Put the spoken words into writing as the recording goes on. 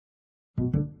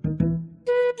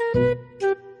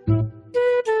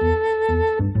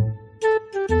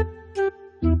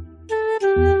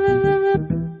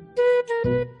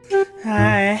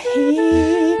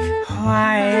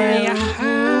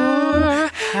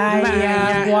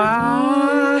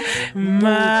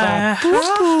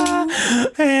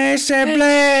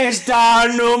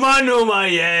Numa numa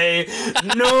yay,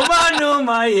 numa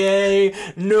numa yay,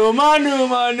 numa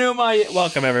numa numa yay.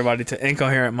 Welcome everybody to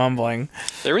Incoherent Mumbling.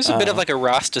 There was a bit of like a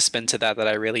Rasta spin to that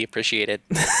I really appreciated.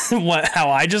 What? How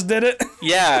I just did it?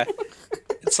 Yeah,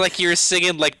 it's like you were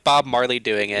singing like Bob Marley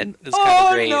doing it. It's kind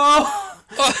of great. No.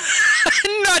 Oh,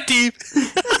 not deep.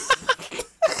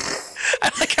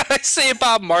 I like how I say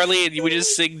Bob Marley and you would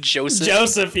just sing Joseph.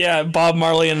 Joseph, yeah, Bob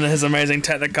Marley and his amazing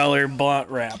Technicolor blunt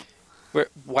rap.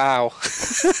 Wow.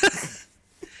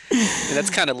 Yeah, that's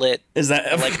kind of lit. Is that?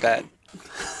 I like that.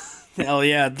 Hell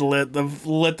yeah, lit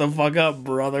the fuck up,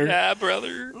 brother. Yeah,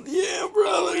 brother. Yeah,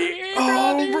 brother. Yeah,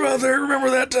 oh, brother. Remember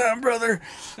that time, brother?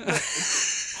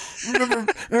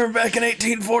 remember back in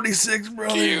 1846,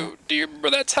 brother? Do you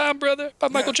remember that time, brother? By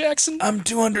Michael Jackson? I'm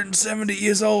 270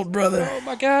 years old, brother. Oh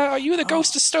my God, are you the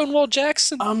ghost of Stonewall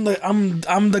Jackson? I'm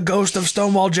the ghost of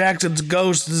Stonewall Jackson's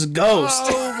ghost's ghost.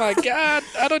 Oh my God,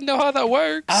 I don't know how that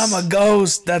works. I'm a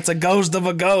ghost. That's a ghost of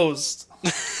a ghost.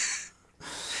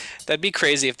 That'd be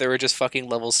crazy if there were just fucking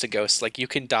levels to ghosts. Like, you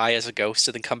can die as a ghost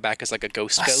and then come back as, like, a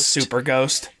ghost. Super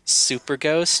ghost. Super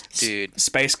ghost? Dude.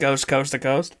 Space ghost, coast to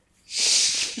coast.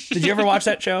 Did you ever watch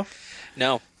that show?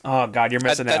 No. Oh, God, you're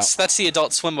missing out. That's the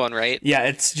Adult Swim one, right? Yeah,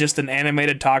 it's just an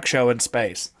animated talk show in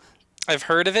space. I've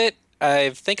heard of it. I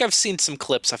think I've seen some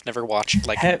clips. I've never watched,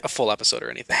 like, a full episode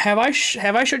or anything. Have I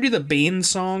showed you the Bean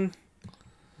song?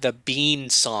 The Bean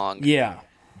song? Yeah.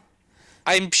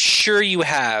 I'm sure you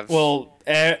have. Well,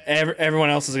 everyone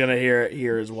else is going to hear it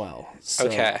here as well. So,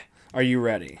 okay. Are you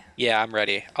ready? Yeah, I'm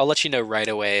ready. I'll let you know right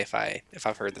away if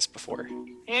I've heard this before.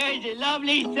 Here's a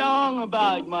lovely song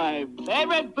about my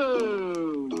favorite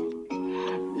food.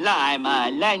 Lima,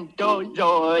 Lento,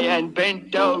 Joy, and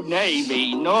Pinto,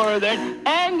 Navy, Northern,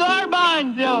 and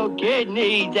Garbanzo,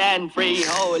 kidneys, and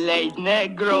frijoles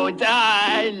negros.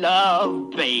 I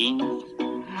love beans.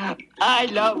 I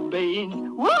love beans.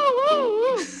 Woo, woo,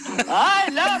 woo. I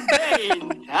love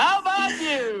beans. How about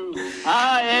you?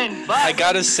 I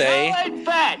gotta say,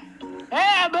 fat.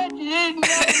 Yeah, but you didn't know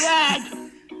that.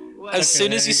 As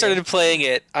soon as you started playing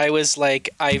it, I was like,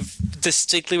 I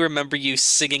distinctly remember you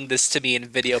singing this to me in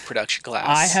video production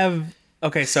class.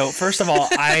 Okay, so first of all,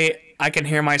 I can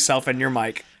hear myself in your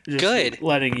mic. Good.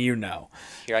 Letting you know.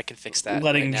 Here, I can fix that.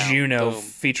 Letting right now. Juno Boom.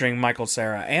 featuring Michael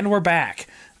Cera. And we're back.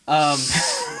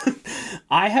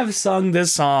 I have sung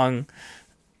this song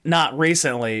not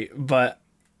recently, but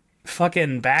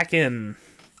fucking back in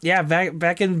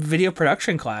video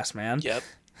production class, man. Yep.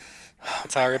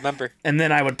 That's how I remember. And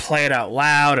then I would play it out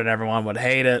loud and everyone would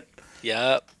hate it.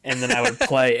 Yep. And then I would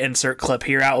play insert clip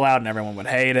here out loud and everyone would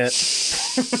hate it.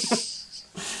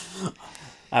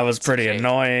 I was pretty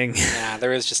annoying. Nah, there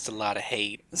was just a lot of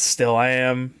hate. Still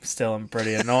am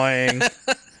pretty annoying.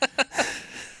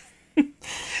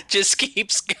 Just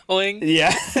keeps going.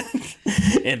 Yeah.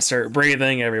 Insert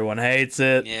breathing. Everyone hates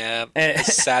it. Yeah.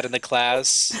 Sat in the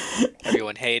class.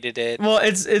 Everyone hated it. Well,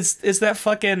 it's that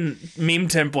fucking meme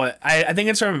template. I think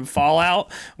it's from Fallout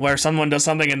where someone does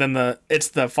something and then it's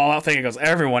the Fallout thing. It goes,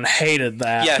 everyone hated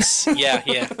that. Yes.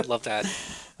 Yeah. Love that.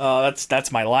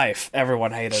 That's my life.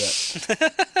 Everyone hated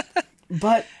it.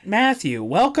 But Matthew,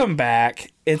 welcome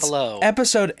back. It's Hello.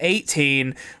 Episode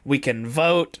 18. We can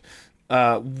vote.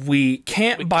 We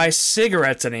can't buy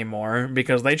cigarettes anymore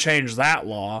because they changed that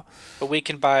law. But we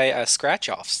can buy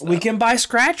scratch-offs, though. We can buy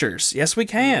scratchers. Yes, we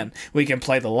can. We can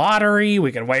play the lottery.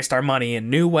 We can waste our money in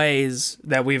new ways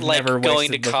that we've never wasted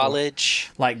going to before. college.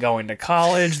 Like going to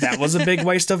college. That was a big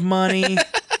waste of money.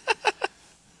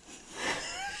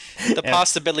 The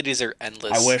possibilities are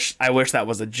endless. I wish that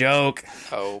was a joke.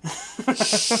 Oh.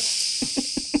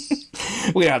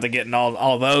 We don't have to get in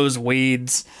all those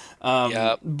weeds.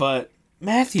 Yep. But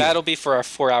Matthew, that'll be for our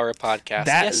 4-hour podcast.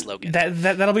 Yes, Logan.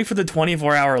 That'll be for the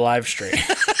 24-hour live stream.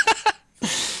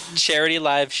 Charity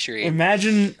live stream.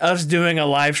 Imagine us doing a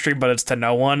live stream, but it's to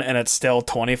no one, and it's still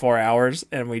 24 hours,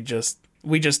 and we just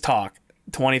talk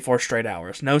 24 straight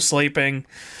hours, no sleeping.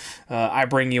 I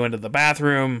bring you into the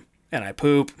bathroom, and I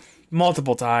poop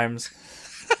multiple times.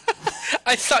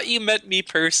 I thought you meant me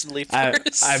personally for a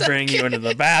second. I bring you into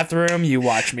the bathroom. You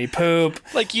watch me poop.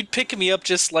 Like you'd pick me up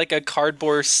just like a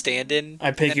cardboard stand-in.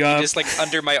 I pick you up just like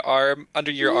under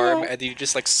your arm, and you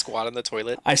just like squat on the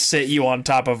toilet. I sit you on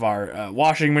top of our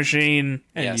washing machine,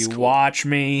 and you watch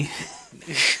me.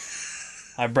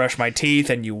 I brush my teeth,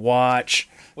 and you watch.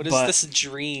 What is But- this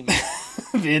dream?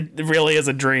 It really is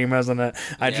a dream, isn't it?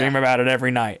 I Yeah. dream about it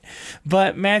every night.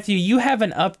 But Matthew, you have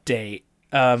an update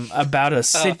about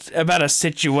a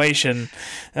situation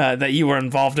that you were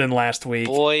involved in last week.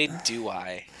 Boy, do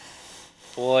I.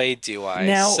 Boy, do I.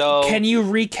 Now, so, can you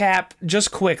recap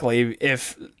just quickly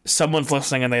if someone's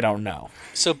listening and they don't know?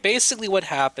 So basically what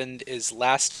happened is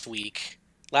last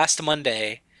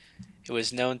Monday, it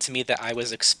was known to me that I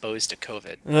was exposed to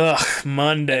COVID. Ugh,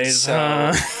 Mondays, So,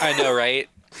 huh? I know, right?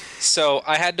 So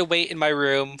I had to wait in my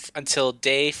room until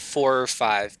day 4 or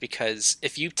 5 because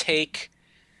if you take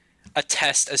a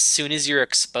test as soon as you're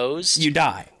exposed, You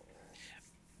die.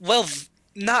 well,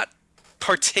 not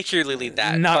particularly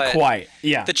that, Not but quite.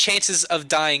 Yeah. the chances of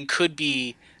dying could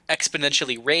be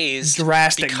exponentially raised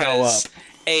Drastic go because up.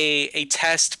 a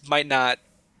test might not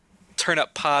turn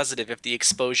up positive if the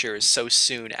exposure is so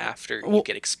soon after you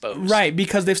get exposed. Right,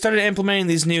 because they've started implementing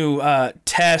these new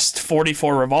test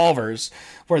 44 revolvers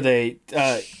where they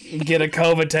get a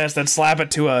COVID test and slap it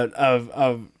to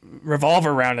a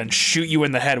revolver round and shoot you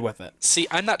in the head with it. See,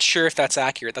 I'm not sure if that's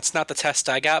accurate. That's not the test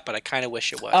I got, but I kind of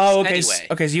wish it was. Oh, okay. Anyway,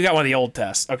 Okay, so you got one of the old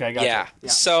tests. Okay, gotcha. yeah.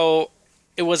 So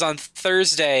it was on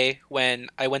Thursday when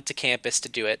I went to campus to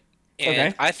do it, and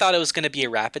Okay. I thought it was going to be a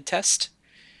rapid test.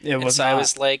 It And was so I not.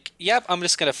 was like, yep, I'm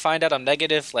just going to find out I'm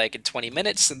negative like in 20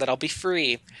 minutes and then I'll be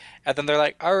free. And then they're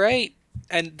like, all right.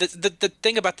 And the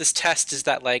thing about this test is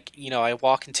that, like, you know, I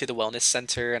walk into the wellness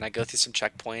center and I go through some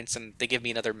checkpoints and they give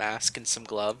me another mask and some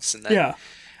gloves. And then Yeah.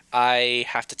 I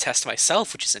have to test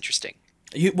myself, which is interesting.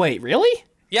 Wait, really?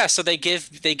 Yeah, so they give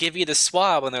you the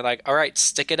swab and they're like, all right,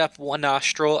 stick it up one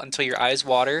nostril until your eyes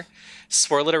water,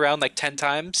 swirl it around like 10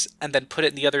 times, and then put it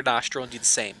in the other nostril and do the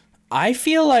same. I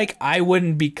feel like I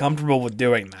wouldn't be comfortable with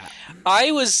doing that.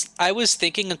 I was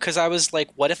thinking, because I was like,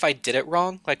 what if I did it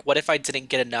wrong? Like, what if I didn't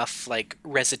get enough like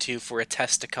residue for a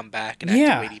test to come back and I Yeah.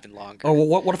 have to wait even longer? Or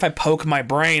what if I poke my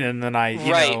brain and then I,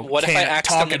 you right. know, What if I can't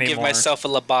talk accidentally give anymore? myself a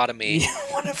lobotomy?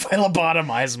 What if I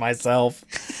lobotomize myself?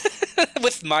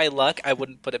 With my luck, I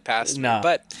wouldn't put it past me. No.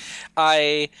 But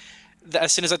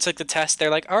as soon as I took the test, they're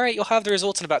like, all right, you'll have the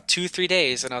results in about 2-3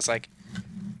 days. And I was like,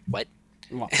 what?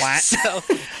 What? So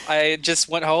I just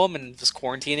went home and was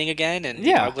quarantining again, and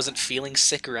Yeah. I wasn't feeling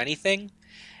sick or anything.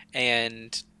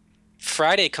 And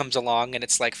Friday comes along, and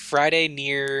it's like Friday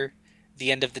near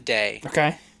the end of the day,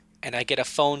 Okay. and I get a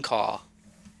phone call,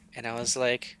 and I was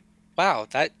like, wow,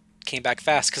 that came back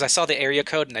fast, because I saw the area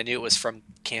code and I knew it was from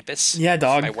campus. Yeah,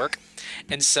 dog. My work.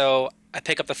 And so I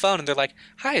pick up the phone and they're like,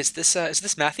 hi, is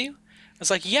this Matthew? I was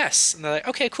like, yes. And they're like,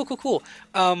 okay, cool.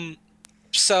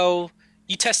 So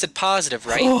you tested positive,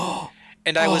 right?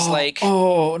 And I was like,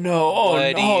 oh no! Oh,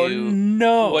 What do oh you-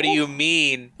 no! what do you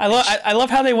mean? I love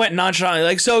how they went nonchalantly,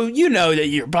 like, so you know that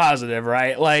you're positive,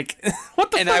 right? Like,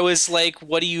 what the And fuck? I was like,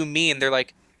 what do you mean? They're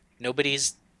like,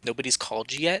 nobody's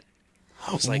called you yet?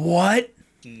 I was like, What?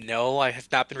 no, I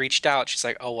have not been reached out. She's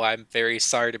like, oh, I'm very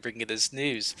sorry to bring you this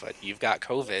news, but you've got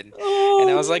COVID. Oh,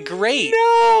 And I was like, great.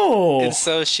 No. And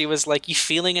so she was like, you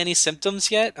feeling any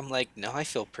symptoms yet? I'm like, no, I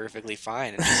feel perfectly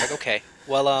fine. And she's like, okay,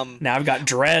 well, Now I've got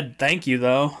dread. Thank you,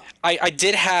 though. I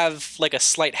did have like a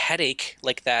slight headache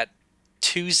like that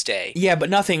Tuesday, Yeah,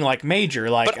 but nothing like major.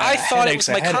 Like, but I thought it was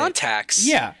my headache. contacts.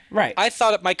 Yeah, right. I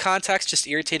thought my contacts just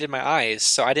irritated my eyes,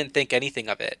 so I didn't think anything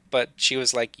of it. But she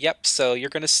was like, yep, so you're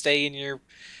going to stay in your,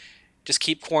 just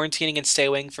keep quarantining and stay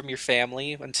away from your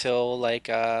family until like,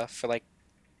 for like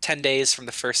 10 days from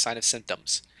the first sign of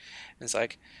symptoms. And it's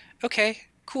like, okay,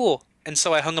 cool. And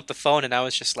so I hung up the phone and I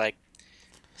was just like,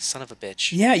 son of a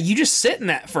bitch. Yeah, you just sit in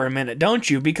that for a minute, don't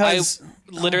you? Because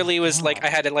Literally Oh, was like, God.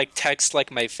 I had to like text like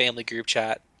my family group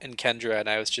chat and Kendra, and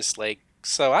I was just like,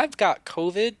 so I've got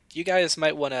COVID. You guys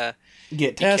might want to.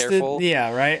 get be tested. careful.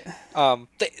 Yeah, right.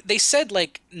 They said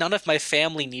like none of my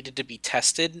family needed to be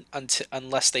tested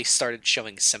unless they started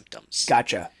showing symptoms.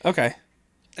 Gotcha. Okay.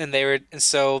 And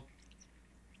so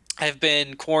I've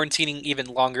been quarantining even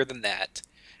longer than that.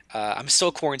 I'm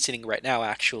still quarantining right now,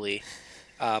 actually.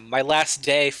 My last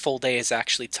full day is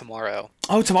actually tomorrow.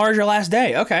 Oh, tomorrow's your last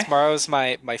day. Okay. Tomorrow's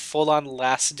my full-on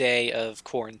last day of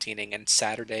quarantining, and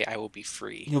Saturday I will be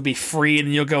free. You'll be free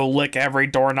and you'll go lick every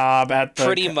doorknob at the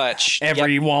Pretty much.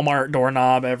 every Yep. Walmart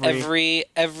doorknob.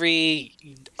 Every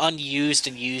unused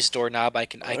and used doorknob I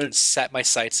can set my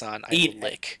sights on, I will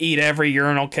lick. Eat every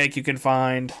urinal cake you can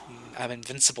find. I'm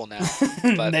invincible now.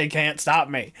 But They can't stop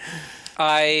me.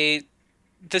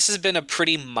 this has been a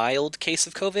pretty mild case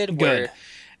of COVID, where Good.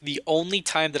 the only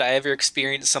time that I ever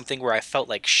experienced something where I felt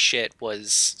like shit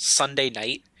was Sunday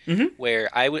night, where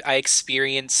I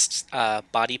experienced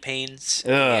body pains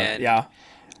and Yeah.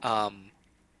 a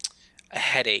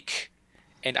headache,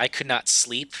 and I could not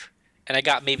sleep. and I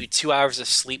got maybe 2 hours of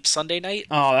sleep Sunday night.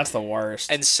 Oh, that's the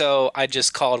worst. And so I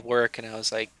just called work and I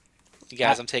was like, "You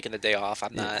guys, I- I'm taking the day off.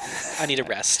 I'm not. I need a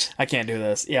rest." I can't do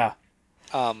this. Yeah.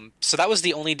 So that was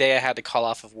the only day I had to call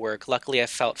off of work. Luckily, I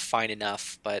felt fine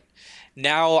enough, but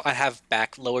now I have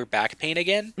lower back pain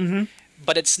again. Mm-hmm.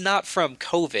 But it's not from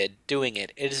COVID doing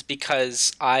it. It is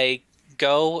because I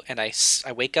go and I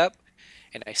wake up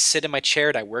and I sit in my chair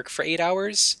and I work for 8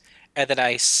 hours, and then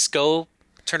I go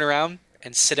turn around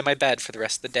and sit in my bed for the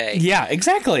rest of the day. Yeah,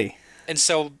 exactly. And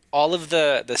so all of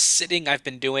the sitting I've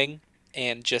been doing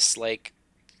and just like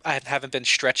I haven't been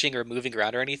stretching or moving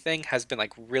around or anything has been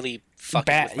like really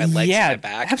fucking with my legs yeah, and my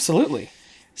back. absolutely.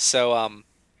 So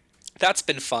that's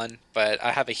been fun, but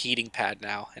I have a heating pad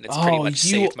now and it's pretty much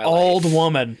you saved my old life.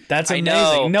 woman. That's I amazing.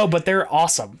 know. No, but they're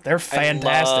awesome. They're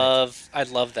fantastic. I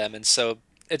love them, and so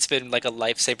it's been like a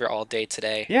lifesaver all day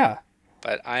today. Yeah.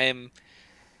 But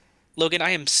Logan, I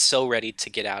am so ready to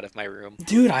get out of my room.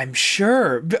 Dude, I'm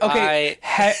sure. Okay,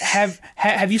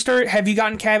 have you started? Have you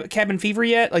gotten cabin fever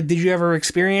yet? Like, did you ever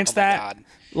experience Oh my that? God.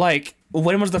 Like,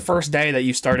 when was the first day that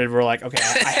you started? We're like, okay,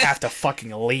 I have to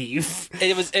fucking leave.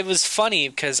 It was funny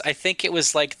because I think it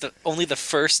was like only the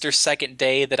first or second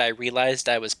day that I realized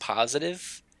I was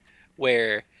positive,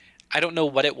 where I don't know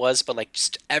what it was, but like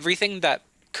just everything that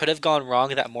could have gone wrong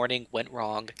that morning went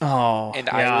wrong, Oh, and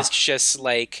yeah. I was just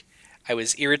like, I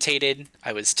was irritated,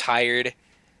 I was tired,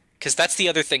 because that's the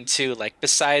other thing too. Like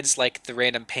besides like the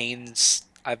random pains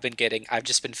I've been getting, I've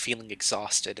just been feeling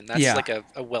exhausted, and that's Yeah. like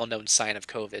a well-known sign of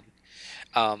COVID.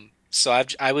 So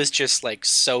I was just like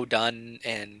so done,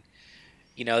 and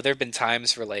you know there have been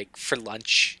times where like for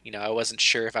lunch, you know, I wasn't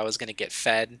sure if I was gonna get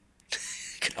fed.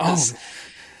 Oh, 'Cause-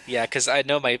 yeah, because I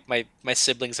know my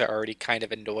siblings are already kind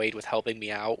of annoyed with helping me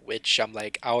out, which I'm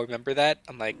like, I'll remember that.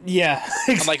 yeah.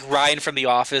 I'm like Ryan from The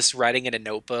Office, writing in a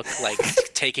notebook, like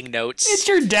taking notes. It's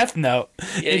your death note.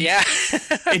 Yeah.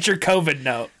 It's your COVID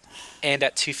note. And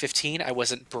at 2:15, I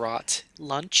wasn't brought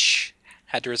lunch.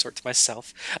 Had to resort to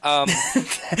myself.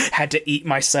 Had to eat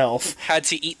myself. Had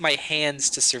to eat my hands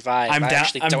to survive. I'm I down-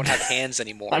 actually I'm don't down- have hands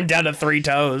anymore. I'm down to 3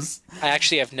 toes. I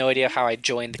actually have no idea how I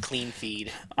joined the clean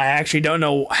feed. I actually don't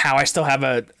know how I still have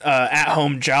a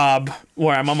at-home job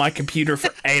where I'm on my computer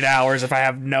for 8 hours if I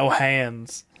have no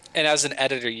hands. And as an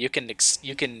editor, you can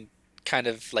kind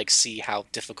of like see how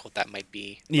difficult that might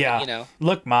be. But, Yeah. you know,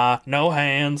 Look, Ma, no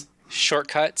hands.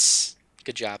 shortcuts.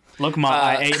 Good job. Look, Ma,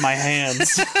 I ate my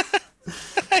hands.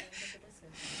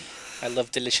 I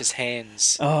love delicious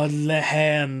hands. Oh, the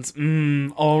hands.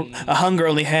 A hunger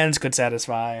only hands could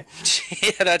satisfy.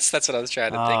 Yeah, that's what I was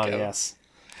trying to Oh, think of. yes.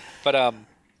 But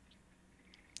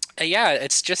yeah,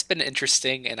 it's just been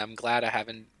interesting, and I'm glad I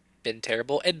haven't been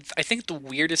terrible. And I think the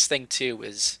weirdest thing too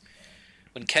is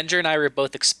when Kendra and I were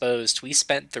both exposed, we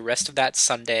spent the rest of that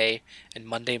Sunday and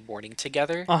Monday morning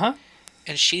together, Uh-huh.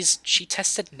 and she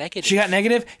tested negative. She got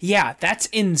negative? Yeah, that's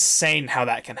insane how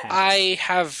that can happen. I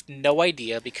have no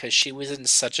idea because she was in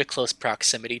such a close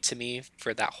proximity to me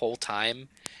for that whole time.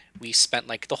 We spent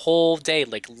like the whole day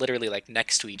like literally like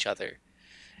next to each other.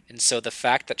 And so the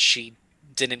fact that she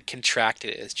didn't contract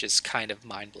it is just kind of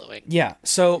mind-blowing. Yeah.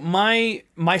 So my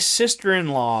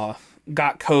sister-in-law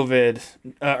got COVID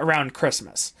around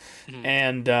Christmas,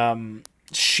 and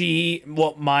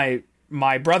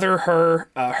my brother,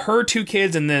 her 2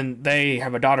 kids, and then they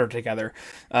have a daughter together.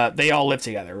 They all live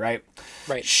together, right?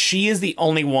 Right. She is the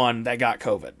only one that got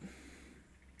COVID.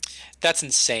 That's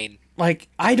insane. Like,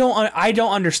 I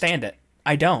don't understand it.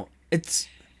 I don't. It's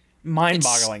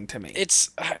mind-boggling to me. It's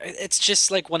just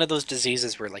like one of those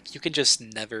diseases where like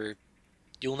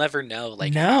you'll never know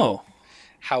like No.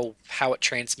 how it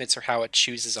transmits or how it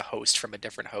chooses a host from a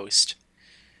different host.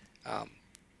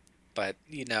 But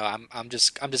you know, I'm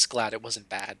just glad it wasn't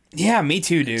bad. Yeah, me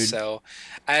too, dude. So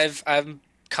I've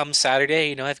come Saturday,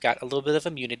 you know, I've got a little bit of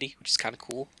immunity, which is kind of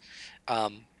cool.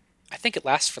 I think it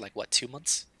lasts for like what, 2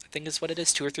 months? I think is what it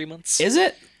is, 2 or 3 months. Is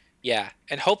it? Yeah,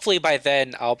 and hopefully by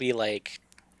then I'll be like,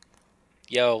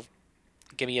 yo,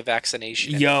 give me a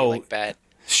vaccination. And I Yo. feel like bad.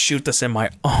 Shoot this in my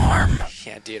arm.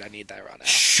 Yeah, dude, I need that right now.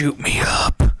 Shoot me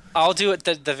up. I'll do it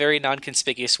the very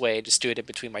non-conspicuous way. Just do it in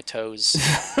between my toes.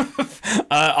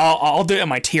 I'll do it in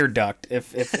my tear duct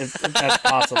if that's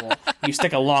possible. You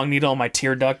stick a long needle in my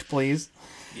tear duct, please.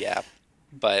 Yeah,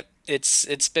 but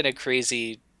it's been a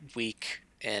crazy week,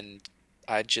 and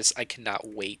I cannot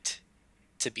wait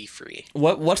to be free.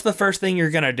 What's the first thing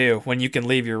you're gonna do when you can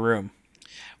leave your room?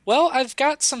 Well, I've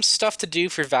got some stuff to do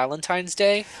for Valentine's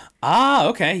Day. Ah,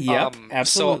 okay. Yep. So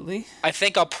Absolutely. I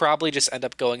think I'll probably just end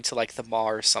up going to like the mall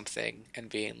or something and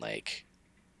being like,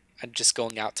 I'm just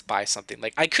going out to buy something.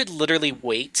 Like I could literally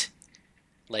wait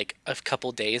like a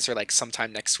couple days or like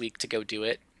sometime next week to go do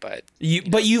it, but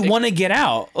You want to get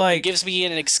out, like it gives me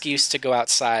an excuse to go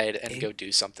outside and go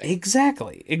do something.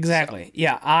 exactly.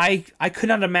 Yeah, I could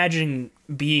not imagine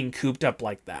being cooped up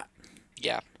like that.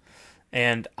 Yeah.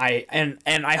 And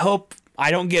I hope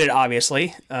I don't get it,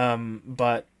 obviously.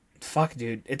 But fuck,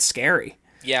 dude, it's scary.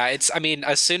 Yeah, I mean,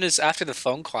 as soon as after the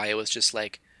phone call, it was just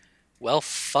like, well,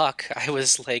 fuck. I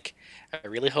was like, I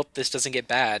really hope this doesn't get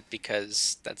bad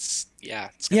because it's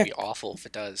gonna be awful if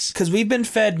it does. Because we've been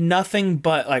fed nothing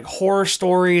but like horror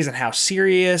stories and how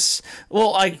serious,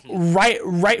 well, like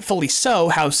rightfully so,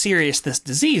 how serious this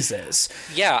disease is.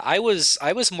 Yeah, I was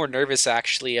more nervous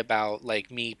actually about like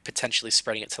me potentially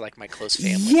spreading it to like my close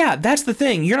family. Yeah, that's the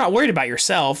thing. You're not worried about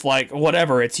yourself. Like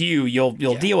whatever, it's you'll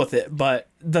deal with it. But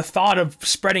the thought of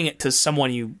spreading it to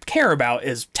someone you care about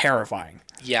is terrifying.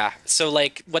 Yeah. So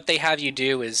like what they have you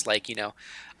do is like,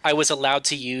 I was allowed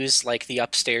to use like the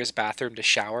upstairs bathroom to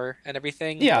shower and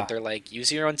everything. Yeah. But they're like,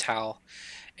 use your own towel.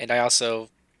 And I also,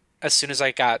 as soon as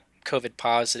I got COVID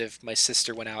positive, my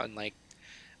sister went out and like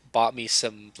bought me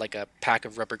like a pack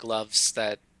of rubber gloves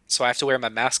so I have to wear my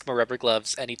mask and my rubber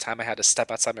gloves anytime I had to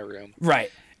step outside my room.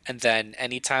 Right. And then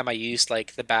anytime I used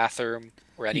like the bathroom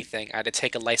or anything, I had to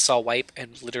take a Lysol wipe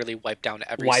and literally wipe down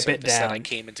every surface that I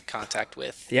came into contact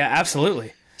with. Yeah,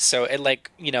 absolutely. So it like,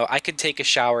 I could take a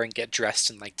shower and get dressed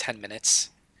in like 10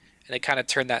 minutes. And it kind of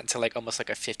turned that into like almost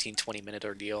like a 15-20 minute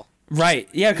ordeal. Right.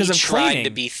 Yeah, because of trying cleaning. to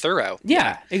be thorough.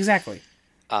 Yeah, exactly.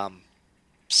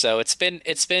 So it's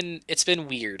been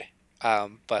weird.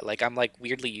 But like I'm like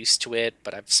weirdly used to it,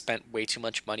 but I've spent way too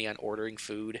much money on ordering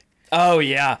food. Oh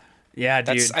yeah. Yeah,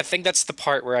 dude. I think that's the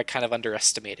part where I kind of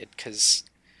underestimated because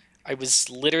I was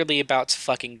literally about to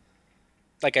fucking,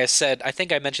 like I said, I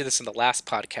think I mentioned this in the last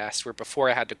podcast where before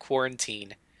I had to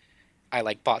quarantine, I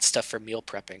like bought stuff for meal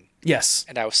prepping. Yes.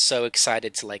 And I was so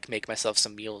excited to like make myself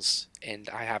some meals, and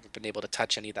I haven't been able to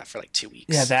touch any of that for like 2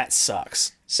 weeks. Yeah, that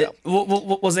sucks. So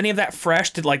was any of that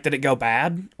fresh? Did it go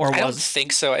bad, or I don't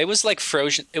think so. It was like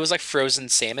frozen. It was like frozen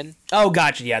salmon. Oh,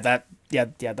 gotcha. Yeah,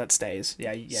 that stays.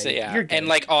 Yeah. So yeah, You're good. and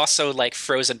like also like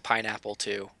frozen pineapple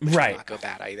too, which Right. will not go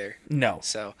bad either. No.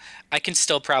 So I can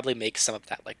still probably make some of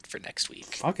that like for next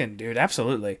week. Fucking dude,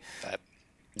 absolutely. But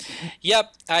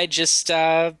yep, I just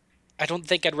I don't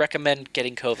think I'd recommend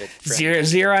getting COVID.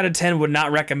 Zero out of 10 would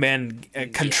not recommend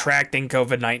contracting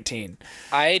COVID-19.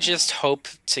 I just hope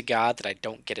to God that I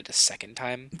don't get it a second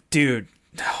time. Dude,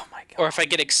 oh my god. Or if I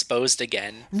get exposed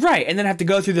again. Right, and then have to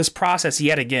go through this process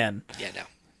yet again. Yeah, no.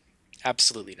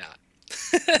 Absolutely not.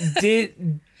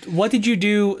 What did you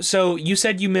do? So you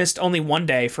said you missed only one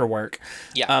day for work.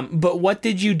 Yeah. But what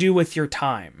did you do with your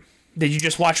time? Did you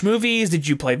just watch movies? Did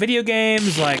you play video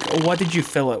games? Like, what did you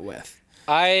fill it with?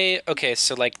 Okay,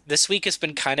 so like this week has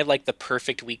been kind of like the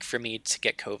perfect week for me to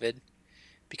get COVID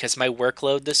because my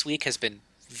workload this week has been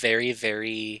very,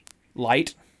 very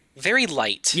light. Very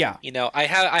light. Yeah. I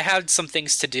had some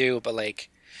things to do, but like,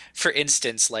 for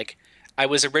instance, like I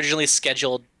was originally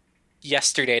scheduled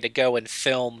yesterday to go and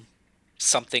film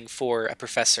something for a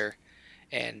professor,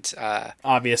 and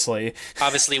obviously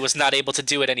was not able to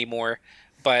do it anymore.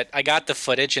 But I got the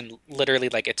footage, and literally,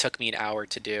 like, it took me an hour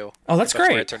to do. Oh, that's before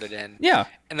great. I turned it in. Yeah.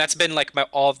 And that's been, like,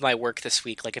 all of my work this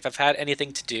week. Like, if I've had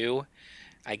anything to do,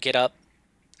 I get up,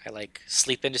 I, like,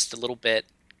 sleep in just a little bit,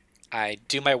 I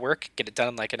do my work, get it done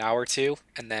in, like, an hour or two,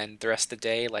 and then the rest of the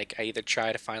day, like, I either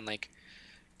try to find, like,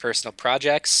 personal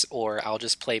projects, or I'll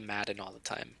just play Madden all the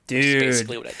time. Dude. Which is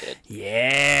basically what I did.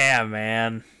 Yeah,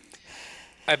 man.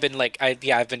 I've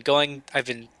been going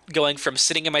from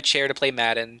sitting in my chair to play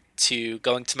Madden to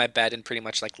going to my bed and pretty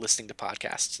much like listening to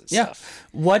podcasts and stuff.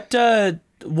 What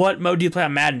mode do you play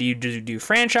on Madden? Do you do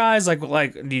franchise? Like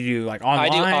do you do like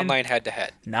online? I do online head to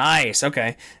head. Nice.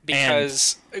 Okay.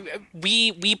 Because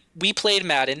we played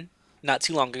Madden not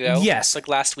too long ago. Yes. Like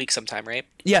last week sometime, right?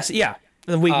 Yes. Yeah.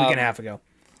 A week and a half ago.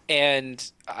 And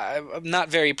I'm not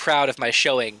very proud of my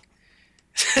showing.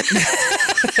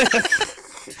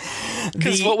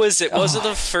 Because what was it? Was it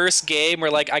the first game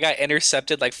where like I got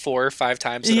intercepted like 4 or 5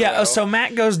 times in a row? So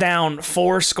Matt goes down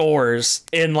 4 scores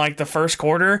in like the first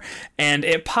quarter, and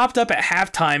it popped up at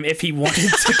halftime if he wanted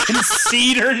to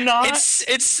concede or not.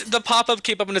 It's the pop-up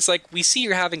came up and it's like, we see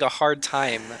you're having a hard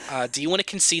time. Do you want to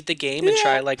concede the game and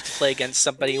try like to play against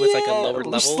somebody with like a lower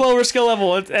level? Slower skill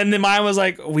level. And then mine was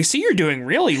like, we see you're doing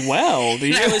really well.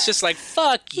 And I was just like,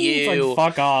 fuck you. Like,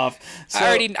 fuck off. So,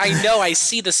 I know, I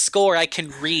see the score, I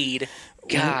can read.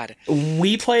 God.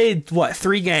 We played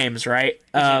 3 games, right?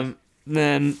 Mm-hmm.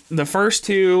 Then the first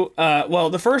 2,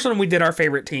 the first one we did our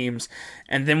favorite teams,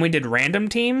 and then we did random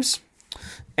teams,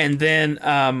 and then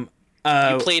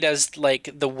You played as like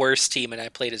the worst team, and I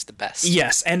played as the best.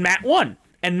 Yes, and Matt won.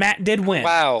 And Matt did win.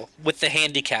 Wow, with the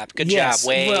handicap. Good Yes, job.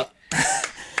 Way, well-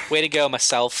 way to go,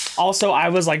 myself. Also, I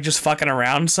was like just fucking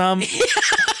around some.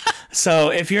 So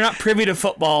if you're not privy to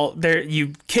football, there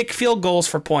you kick field goals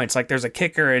for points. Like there's a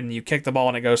kicker and you kick the ball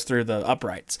and it goes through the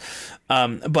uprights.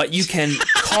 But you can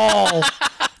call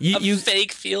you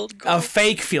Fake field goal. a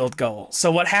fake field goal.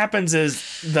 So what happens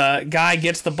is the guy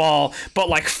gets the ball, but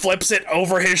like flips it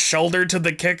over his shoulder to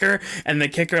the kicker, and the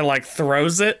kicker like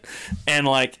throws it, and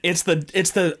like it's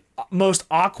the most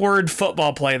awkward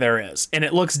football play there is, and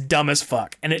it looks dumb as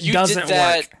fuck, and it You doesn't did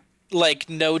that, work. like,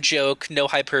 no joke, no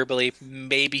hyperbole,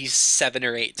 maybe 7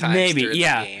 or 8 times. Maybe, during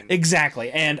yeah, the game. exactly.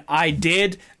 And I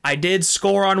did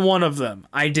score on one of them.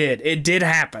 It did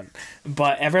happen,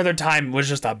 but every other time was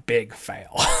just a big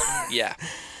fail. Yeah.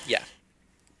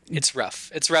 It's rough.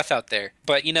 It's rough out there.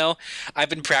 But, I've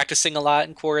been practicing a lot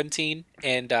in quarantine,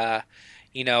 and,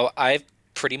 I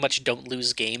pretty much don't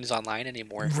lose games online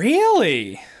anymore.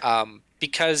 Really?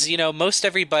 Because, most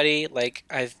everybody, like,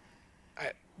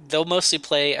 they'll mostly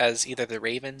play as either the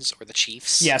Ravens or the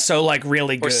Chiefs. Yeah, so like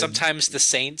really good. Or sometimes the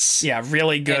Saints. Yeah,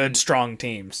 really good, And- strong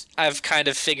teams. I've kind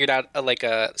of figured out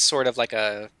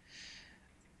a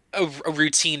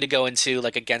routine to go into,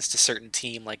 like, against a certain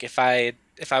team. Like if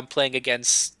I'm playing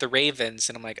against the Ravens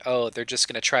and I'm like, oh, they're just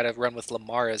gonna try to run with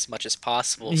Lamar as much as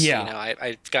possible. So, Yeah.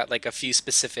 I've got like a few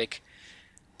specific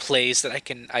plays that I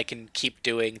can keep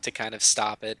doing to kind of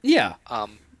stop it. Yeah.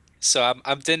 So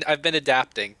I've been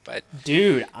adapting, but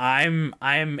Dude, I'm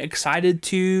excited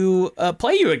to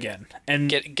play you again and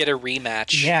get a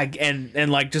rematch. yeah,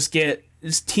 and like just get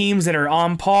teams that are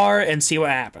on par and see what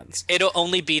happens. It'll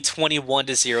only be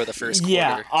 21-0 the first quarter.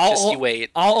 Yeah, Just you wait.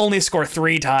 I'll only score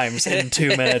 3 times in 2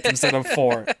 minutes instead of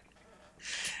 4.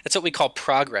 That's what we call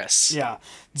progress. Yeah,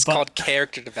 It's called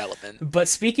character development. But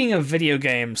speaking of video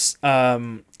games,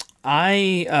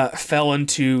 I fell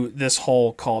into this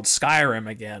hole called Skyrim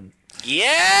again.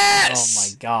 Yes! Oh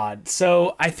my god!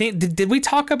 So I think did we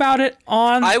talk about it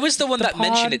on? I was the one that pod?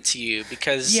 mentioned it to you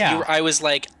because Yeah. I was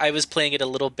playing it a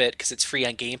little bit because it's free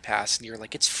on Game Pass, and you were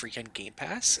like, it's free on Game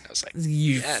Pass? And I was like,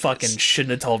 You yeah, it fucking is. shouldn't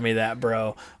have told me that,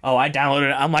 bro. Oh, I downloaded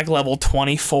it. I'm like level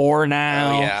 24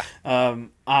 now. Oh, yeah.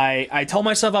 I told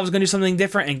myself I was gonna do something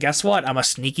different, and guess what? I'm a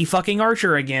sneaky fucking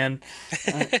archer again.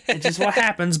 It's just what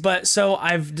happens. But so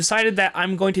I've decided that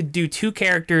I'm going to do 2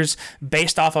 characters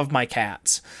based off of my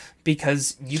cats.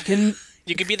 Because you can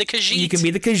You could be the Khajiit. be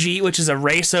the Khajiit, which is a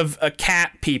race of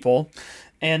cat people.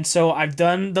 And so I've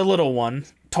done the little one,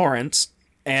 Torrance,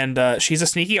 and she's a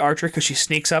sneaky archer because she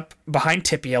sneaks up behind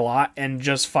Tippy a lot and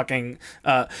just fucking...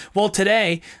 well,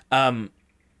 today,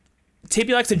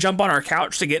 Tippy likes to jump on our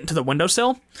couch to get into the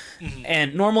windowsill,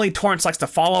 and normally Torrance likes to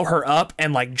follow her up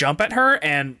and like jump at her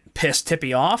and piss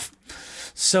Tippy off.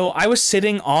 So I was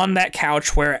sitting on that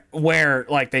couch where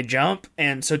like they jump,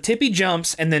 and so Tippy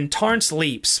jumps, and then Torrance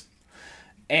leaps,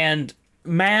 and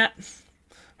Matt,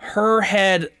 her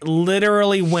head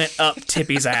literally went up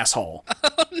Tippy's asshole.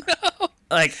 Oh no!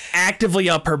 Like actively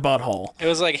up her butthole. It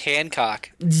was like Hancock.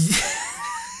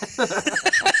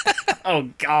 Oh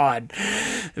god!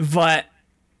 But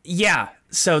yeah,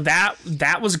 so that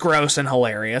was gross and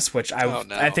hilarious, which Oh,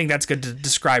 no. I think that's good to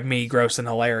describe me, gross and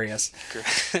hilarious.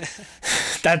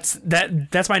 That's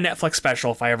my Netflix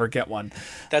special if I ever get one.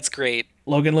 That's great.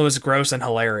 Logan Lewis, gross and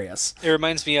hilarious. It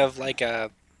reminds me of like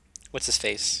what's his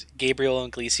face? Gabriel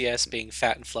Iglesias being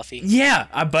fat and fluffy. Yeah,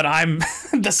 but I'm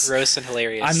the Gross and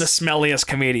hilarious. I'm the smelliest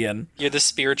comedian. You're the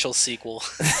spiritual sequel.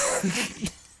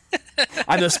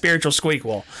 I'm the spiritual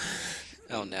squeakquel.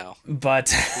 Oh no.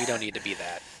 But We don't need to be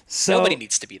that. so Nobody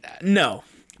needs to be that. no,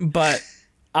 but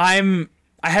I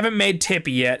haven't made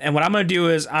Tippy yet, and what I'm gonna do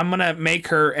is I'm gonna make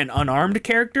her an unarmed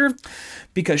character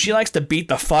because she likes to beat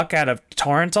the fuck out of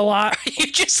Torrance a lot. You're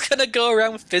just gonna go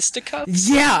around with fisticuffs?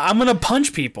 Yeah, I'm gonna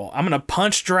punch people. I'm gonna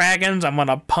punch dragons. I'm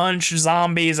gonna punch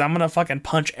zombies. I'm gonna fucking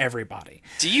punch everybody.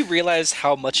 Do you realize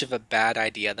how much of a bad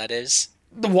idea that is?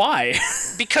 Why?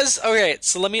 Because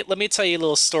so let me tell you a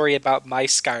little story about my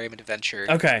Skyrim adventure.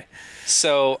 Okay.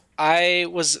 So I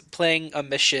was playing a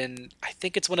mission. I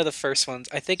think it's one of the first ones.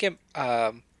 I think it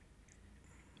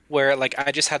where like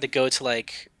I just had to go to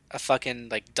like a fucking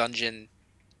like dungeon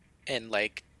and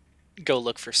like go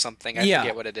look for something. I Yeah.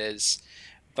 forget what it is,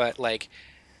 but like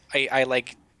I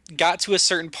like got to a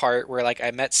certain part where like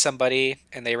I met somebody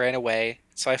and they ran away.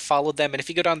 So I followed them, and if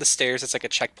you go down the stairs, it's like a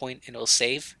checkpoint and it'll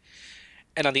save.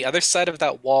 And on the other side of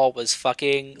that wall was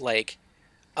fucking like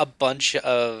a bunch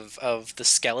of the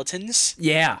skeletons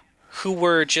Yeah. who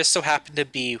were just so happened to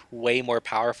be way more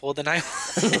powerful than I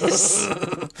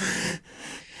was.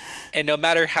 And no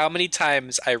matter how many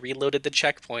times I reloaded the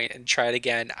checkpoint and tried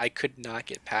again, I could not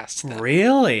get past them.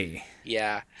 Really?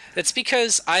 Yeah. That's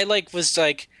because I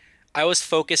was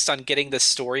focused on getting the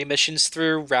story missions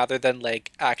through rather than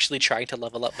like actually trying to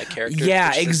level up my character.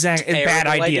 Yeah, exactly. Bad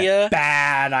idea.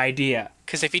 Bad idea.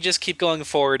 Because if you just keep going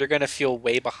forward, you're gonna feel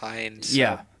way behind. So.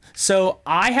 Yeah. So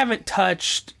I haven't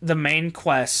touched the main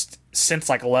quest since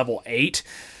like level 8.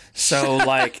 So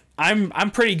like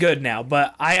I'm pretty good now,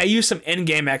 but I use some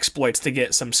in-game exploits to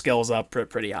get some skills up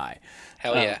pretty high.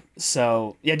 Hell yeah.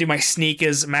 So yeah, dude, my sneak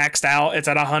is maxed out. It's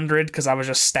at 100 because I was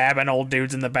just stabbing old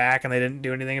dudes in the back and they didn't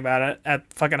do anything about it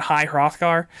at fucking High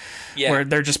Hrothgar, where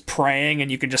they're just praying and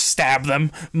you can just stab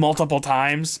them multiple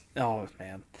times. Oh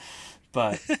man.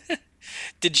 But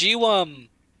did you what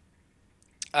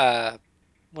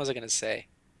was I gonna say?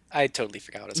 I totally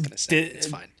forgot what I was gonna say. It's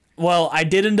fine. Well, I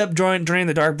did end up joining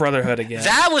the Dark Brotherhood again.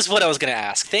 That was what I was gonna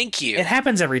ask. Thank you. It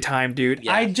happens every time, dude.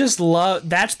 Yeah. I just love.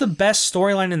 That's the best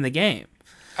storyline in the game.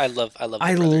 I love the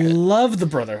Brotherhood. love the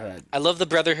Brotherhood. I love the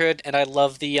Brotherhood, and I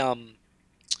love the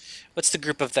what's the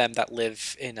group of them that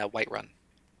live in Whiterun?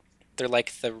 They're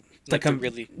like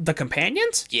the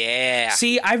companions. Yeah.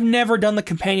 See, I've never done the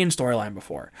companion storyline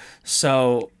before,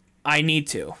 so I need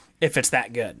to if it's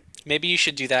that good. Maybe you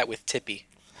should do that with Tippy.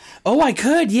 Oh, I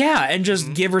could, yeah, and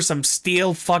just give her some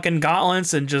steel fucking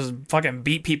gauntlets and just fucking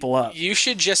beat people up. You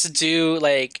should just do,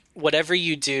 like, whatever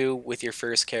you do with your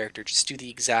first character, just do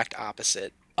the exact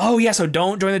opposite. Oh, yeah, so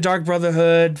don't join the Dark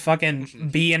Brotherhood, fucking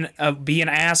be an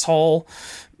asshole.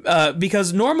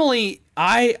 Because normally,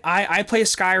 I play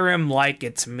Skyrim like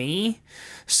it's me,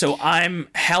 so I'm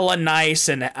hella nice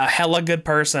and a hella good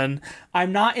person.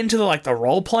 I'm not into the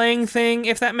role playing thing,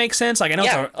 if that makes sense. Like I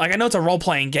know it's a role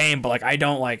playing game, but like I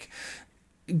don't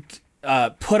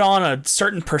put on a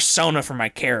certain persona for my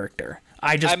character.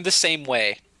 I'm the same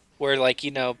way. Where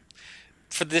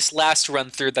for this last run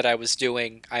through that I was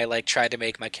doing, I tried to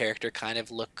make my character kind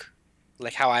of look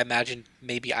like how I imagined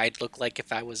maybe I'd look like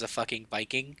if I was a fucking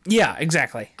Viking. Yeah,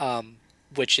 exactly.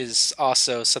 Which is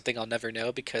also something I'll never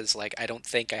know because I don't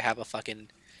think I have a fucking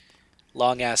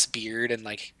long ass beard and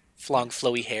long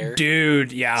flowy hair.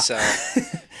 Dude, yeah.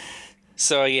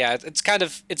 So yeah, it's kind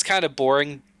of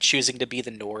boring choosing to be the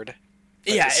Nord.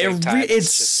 Yeah,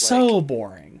 it's so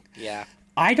boring. Yeah.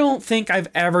 I don't think I've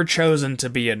ever chosen to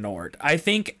be a Nord. I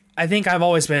think I've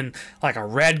always been like a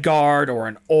Red Guard or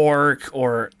an Orc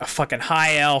or a fucking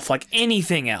High Elf, like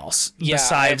anything else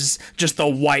besides just the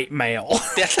white male.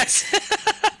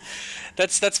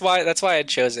 That's why I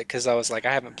chose it, because I was like,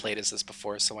 I haven't played as this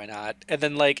before, so why not? And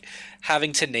then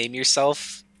having to name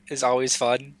yourself is always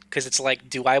fun, because it's like,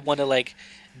 do I want to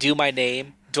do my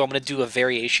name? Do I want to do a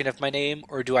variation of my name,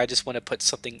 or do I just want to put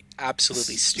something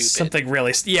absolutely stupid? Something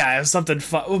really, something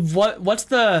fun. What's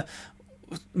the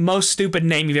most stupid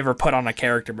name you've ever put on a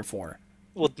character before?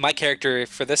 Well, my character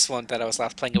for this one that I was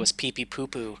last playing, it was Pee Pee Poo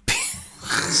Poo.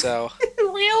 So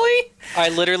really, I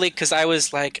literally, because I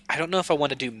was like, I don't know if I want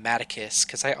to do Maticus,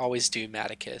 because I always do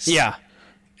Maticus. Yeah.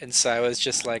 And so I was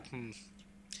just like,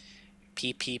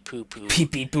 Pee Pee Poo Poo. Pee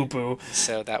Pee Poo Poo.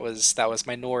 So that was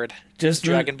my Nord. Just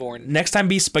Dragonborn. Next time,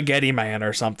 be Spaghetti Man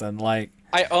or something like.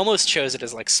 I almost chose it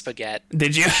as Spaghetti.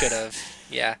 Did you? I should have.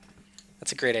 Yeah,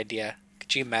 that's a great idea.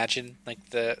 Could you imagine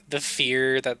the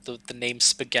fear that the name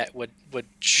Spaghetti would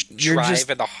drive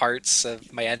in the hearts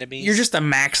of my enemies? You're just a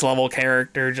max level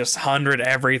character, just 100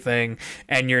 everything,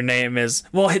 and your name is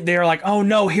they're like, oh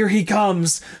no, here he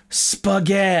comes,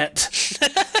 Spaghetti.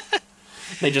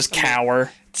 They just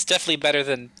cower. It's definitely better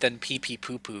than Pee Pee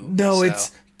Poo Poo. No,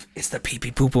 so. It's the Pee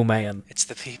Pee Poo Poo Man. It's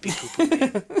the Pee Pee Poo Poo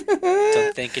Man.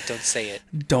 Don't think it, don't say it.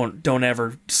 Don't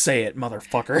ever say it,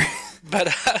 motherfucker.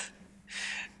 But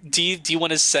do you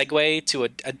want to segue to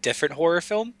a different horror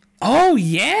film? Oh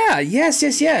yeah, yes.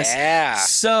 Yeah.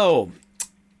 So,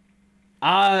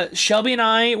 Shelby and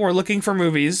I were looking for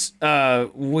movies.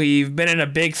 We've been in a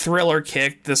big thriller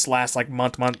kick this last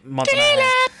month and a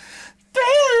half.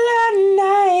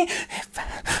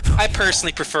 I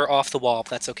personally prefer Off the Wall,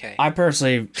 but that's okay. I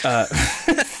personally,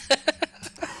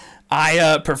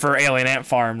 I prefer Alien Ant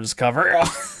Farm's cover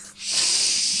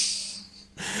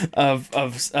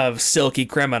of Silky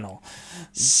Criminal.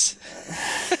 Silken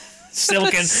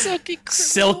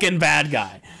bad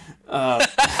guy.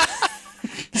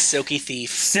 Silky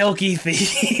Thief. Silky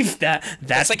Thief.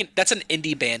 That's an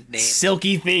indie band name.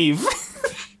 Silky Thief.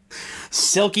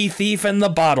 Silky Thief and the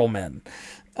Bottlemen.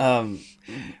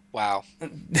 Wow.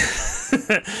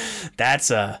 That's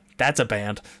a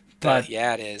band. But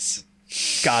yeah, it is.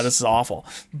 God, this is awful.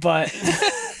 But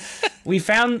we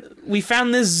found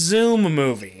this Zoom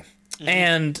movie.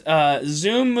 And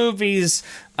Zoom movies,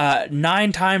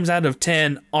 9 times out of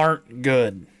 10 aren't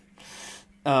good.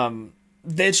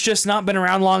 It's just not been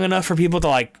around long enough for people to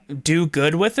like do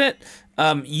good with it.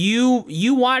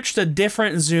 You watched a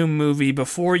different Zoom movie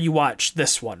before you watched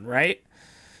this one, right?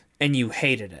 And you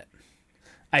hated it.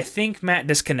 I think Matt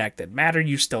disconnected. Matt, are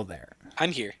you still there?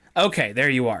 I'm here. Okay, there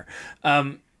you are.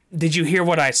 Did you hear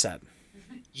what I said?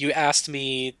 You asked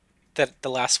me that the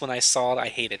last one I saw I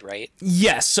hated, right?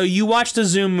 Yes, so you watched a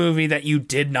Zoom movie that you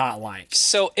did not like.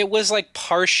 So it was like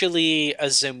partially a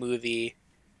Zoom movie,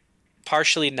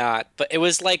 partially not. But it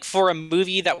was like for a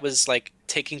movie that was like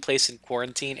taking place in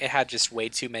quarantine, it had just way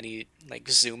too many like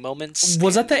Zoom moments.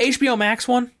 Was that the HBO Max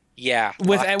one? Yeah.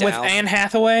 With Lockdown, Anne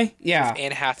Hathaway? Yeah.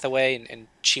 Anne Hathaway and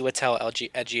Chiwetel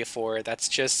Ejiofor. That's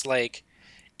just like,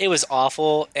 it was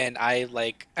awful. And I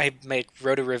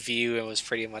wrote a review and was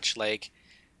pretty much like,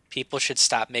 people should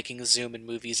stop making Zoom in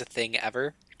movies a thing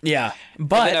ever. Yeah. And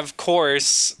But then of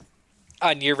course,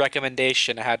 on your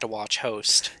recommendation, I had to watch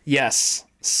Host. yes.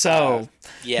 So,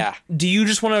 Yeah. do you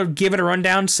just want to give it a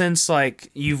rundown since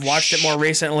like you've watched it more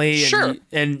recently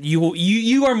and Sure.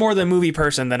 you are more the movie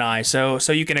person than I, so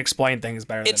you can explain things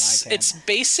better than I can. It's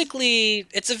basically,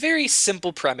 it's a very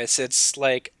simple premise. It's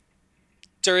like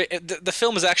the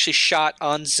film is actually shot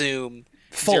on Zoom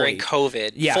during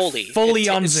COVID. Yeah, fully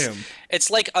on it's, Zoom. It's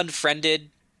like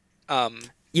Unfriended.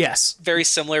 Yes. Very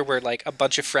similar, where like a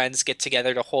bunch of friends get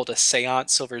together to hold a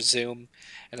seance over Zoom,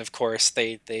 and of course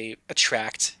they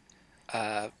attract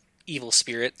evil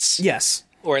spirits. Yes.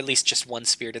 Or at least just one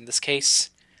spirit in this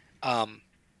case.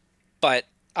 But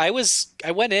I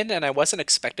went in and I wasn't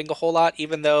expecting a whole lot,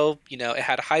 even though, you know, it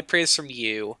had high praise from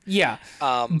you. Yeah.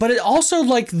 But it also,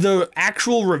 like, the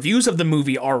actual reviews of the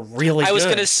movie are really good. I was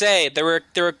gonna say there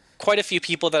were quite a few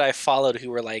people that I followed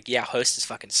who were like, yeah, Host is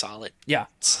fucking solid. Yeah.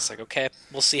 It's just like, okay,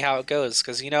 we'll see how it goes,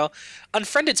 because, you know,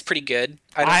 Unfriended's pretty good.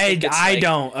 I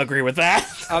don't agree with that.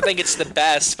 I don't think it's the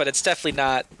best, but it's definitely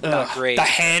not great. The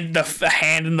hand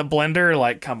in the blender,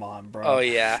 like, come on, bro. Oh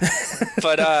yeah.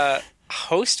 But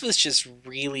Host was just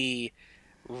really,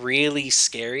 really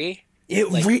scary.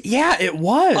 It was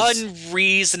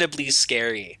Unreasonably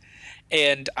scary.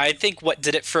 And I think what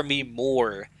did it for me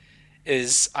more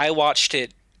is I watched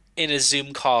it in a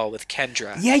Zoom call with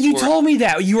Kendra. Yeah, you told me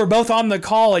that. You were both on the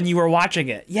call and you were watching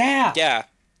it. Yeah. Yeah.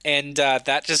 And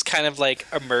that just kind of like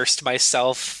immersed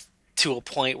myself to a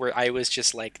point where I was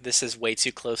just like, this is way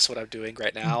too close to what I'm doing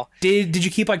right now. Did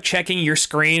you keep like checking your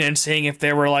screen and seeing if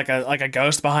there were like a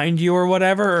ghost behind you or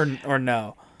whatever, or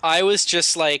no? I was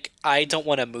just like, I don't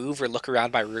want to move or look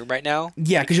around my room right now.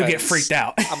 Yeah, because you'll get freaked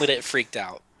out. I'm going to get freaked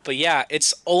out. But yeah,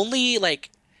 it's only like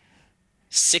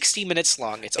 60 minutes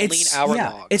long. It's only an hour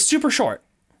long. It's super short.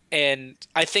 And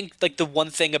I think like the one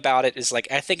thing about it is like,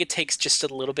 I think it takes just a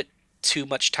little bit too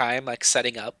much time like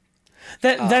setting up.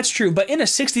 That's true, but in a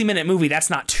 60-minute movie, that's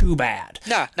not too bad.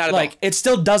 Nah, not at all. Like, it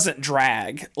still doesn't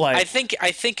drag. Like, I think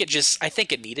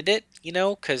it needed it, you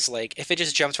know, because like if it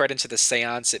just jumped right into the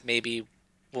seance, it maybe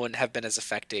wouldn't have been as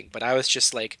affecting. But I was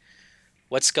just like,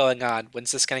 what's going on?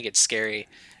 When's this gonna get scary?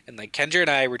 And like Kendra and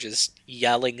I were just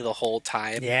yelling the whole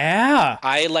time. Yeah.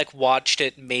 I like watched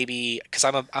it maybe because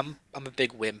I'm a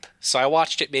big wimp, so I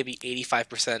watched it maybe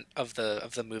 85% of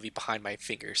the movie behind my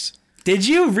fingers. Did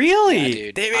you really?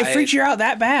 Yeah, dude. It freaked you out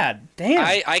that bad?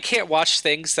 Damn. I can't watch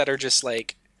things that are just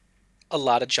like a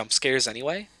lot of jump scares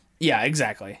anyway. Yeah,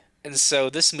 exactly. And so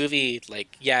this movie,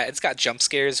 like, yeah, it's got jump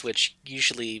scares, which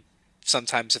usually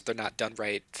sometimes if they're not done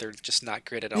right, they're just not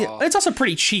great at all. Yeah, it's also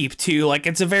pretty cheap too. Like,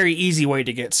 it's a very easy way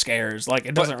to get scares. Like,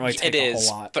 it doesn't really take a whole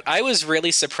lot. But I was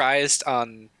really surprised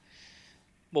on,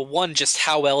 well, one, just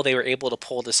how well they were able to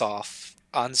pull this off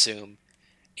on Zoom,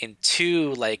 and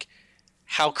two, like,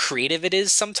 how creative it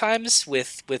is sometimes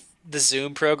with the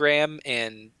Zoom program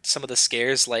and some of the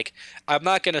scares. Like, I'm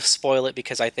not going to spoil it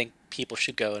because I think people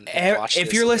should go and watch this.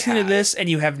 If you're listening to this and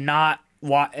you have not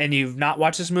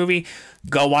watched this movie,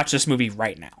 go watch this movie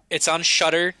right now. It's on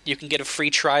Shudder. You can get a free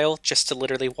trial just to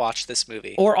literally watch this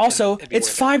movie. Or also,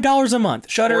 it's $5 a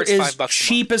month. Shudder is $5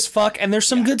 cheap as fuck, and there's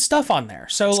some good stuff on there.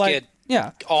 So, it's like, good.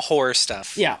 Yeah, all horror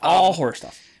stuff. Yeah, all horror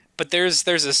stuff. But there's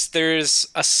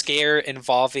a scare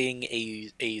involving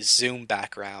a Zoom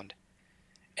background,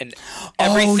 and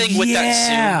everything with that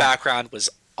Zoom background was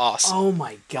awesome. Oh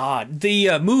my god,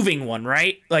 the moving one,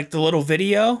 right? Like the little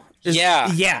video.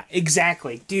 Yeah,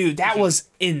 exactly, dude. That was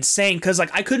insane because like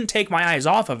I couldn't take my eyes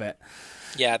off of it.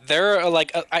 Yeah, there are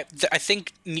like I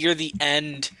think near the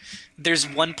end. There's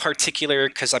one particular,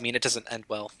 because I mean it doesn't end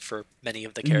well for many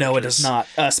of the characters. No, it does not.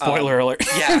 Spoiler alert.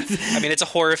 Yeah, I mean it's a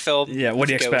horror film. Yeah, what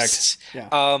do you ghosts.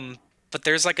 expect? Yeah. But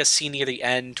there's like a scene near the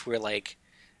end where like,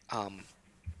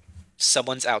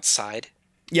 someone's outside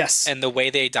Yes. and the way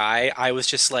they die, I was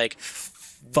just like,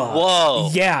 Fuck. whoa.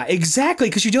 Yeah, exactly.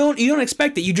 Because you don't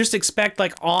expect it. You just expect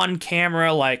like on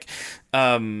camera, like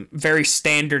very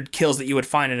standard kills that you would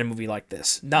find in a movie like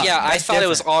this. No, Yeah, I that's thought it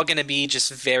was different. all gonna be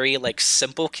just very like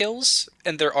simple kills,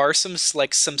 and there are some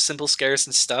simple scares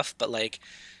and stuff, but like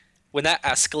when that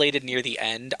escalated near the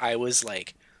end, I was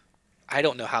like, I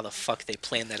don't know how the fuck they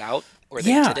planned that out or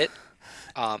they Yeah. did it.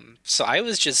 So I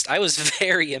was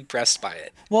very impressed by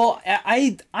it. Well,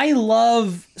 I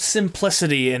love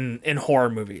simplicity in horror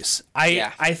movies.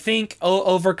 Yeah. I think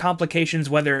over complications,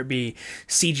 whether it be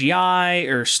CGI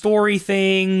or story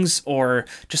things or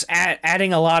just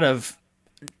adding a lot of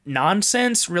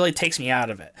nonsense, really takes me out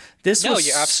of it. This No, was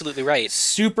you're absolutely right.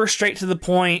 super straight to the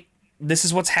point. This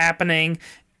is what's happening.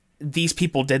 These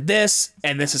people did this,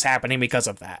 and this is happening because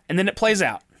of that. And then it plays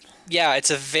out. Yeah, it's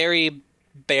a very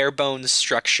bare bones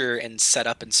structure and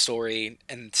setup and story,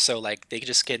 and so like they can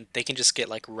just get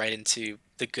like right into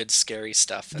the good scary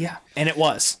stuff. Yeah, and it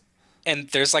was. And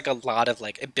there's like a lot of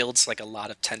like it builds like a lot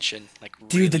of tension. Like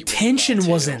Dude, really, the really tension well,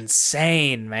 was too.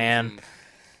 insane, man.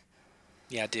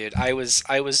 Yeah, dude, I was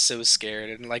so scared,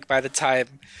 and like by the time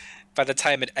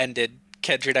it ended,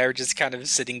 Kendra and I were just kind of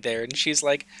sitting there, and she's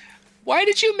like, "Why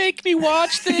did you make me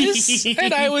watch this?"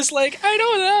 And I was like, "I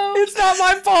don't know." It's not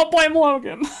my fault. Blame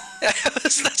Logan.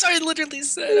 That's what I literally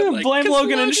said. I'm like, Blame 'Cause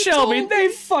Logan and Shelby. told me. They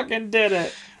fucking did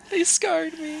it. They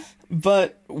scarred me.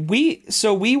 But we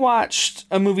watched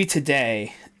a movie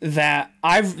today that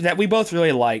we both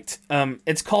really liked.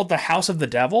 It's called The House of the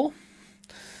Devil.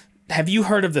 Have you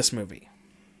heard of this movie?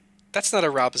 That's not a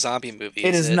Rob Zombie movie.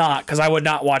 It is not, because I would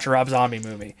not watch a Rob Zombie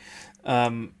movie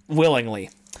willingly.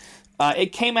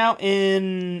 It came out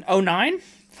in 2009,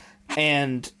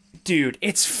 and dude,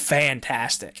 it's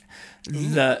fantastic.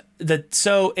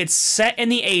 So it's set in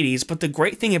the 80s, but the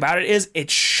great thing about it is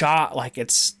it's shot like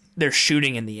they're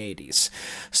shooting in the 80s.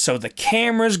 So the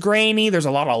camera's grainy, there's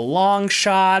a lot of long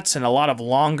shots and a lot of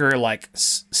longer like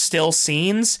still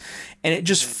scenes, and it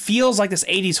just feels like this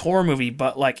 80s horror movie,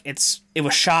 but like it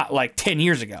was shot like 10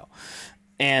 years ago.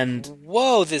 And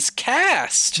Whoa, this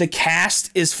cast. the cast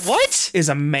is What? is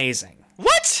amazing.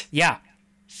 What? Yeah.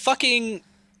 Fucking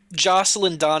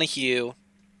Jocelyn Donahue,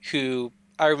 who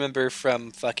I remember from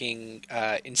fucking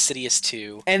Insidious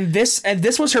 2. And this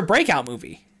was her breakout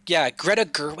movie. Yeah, Greta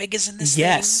Gerwig is in this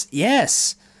Yes.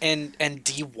 Yes. thing. And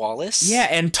Dee Wallace. Yeah,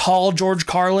 and tall George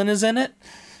Carlin is in it.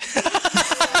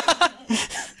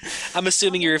 I'm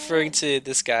assuming you're referring to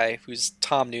this guy who's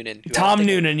Tom Noonan. who I don't Tom think-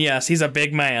 Noonan, yes, he's a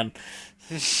big man.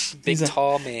 Big he's a-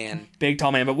 tall man. Big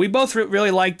tall man, but we both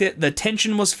really liked it. The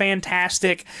tension was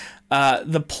fantastic.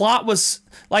 The plot was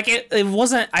like it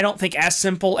wasn't, I don't think, as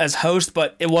simple as Host,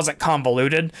 but it wasn't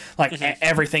convoluted. Like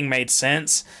everything made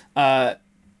sense.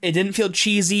 It didn't feel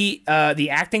cheesy. The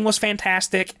acting was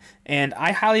fantastic, and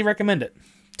I highly recommend it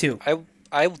too.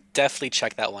 I will definitely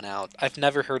check that one out. I've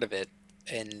never heard of it,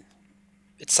 and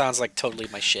it sounds like totally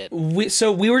my shit.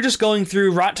 We were just going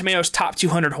through Rotten Tomatoes top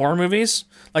 200 horror movies,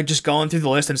 like just going through the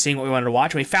list and seeing what we wanted to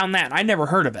watch, and we found that, and I never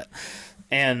heard of it.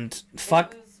 And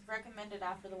fuck. It was recommended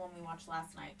after the one we watched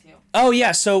last night too. Oh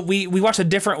yeah, so we watched a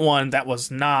different one that was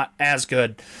not as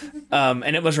good,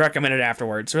 and it was recommended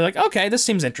afterwards. So we're like, okay, this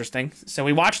seems interesting. So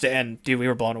we watched it, and dude, we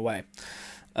were blown away.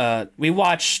 We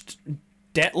watched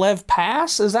Dyatlov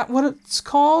Pass. Is that what it's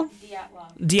called?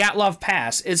 Dyatlov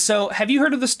Pass. So have you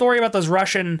heard of the story about those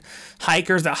Russian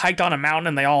hikers that hiked on a mountain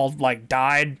and they all like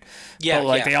died? Yeah, But,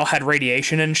 like yeah. they all had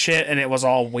radiation and shit, and it was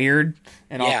all weird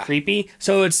and all Yeah. creepy.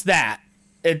 So it's that.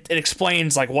 It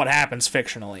explains like what happens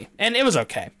fictionally, and it was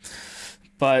okay.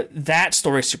 But that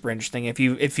story's super interesting. If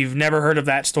you've never heard of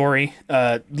that story,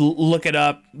 look it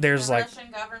up. There's The like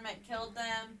Russian government killed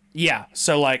them. yeah,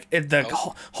 so like the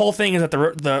whole thing is that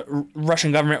the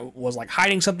Russian government was like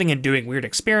hiding something and doing weird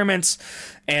experiments,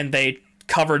 and they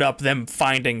covered up them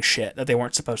finding shit that they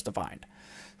weren't supposed to find.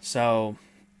 So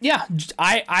yeah,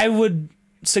 I would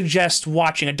suggest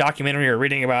watching a documentary or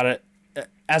reading about it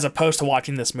as opposed to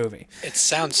watching this movie. It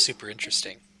sounds super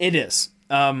interesting. It is.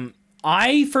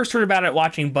 I first heard about it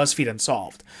watching BuzzFeed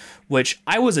Unsolved, which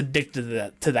I was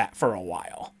addicted to that for a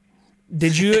while.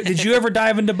 Did you ever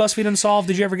dive into BuzzFeed Unsolved?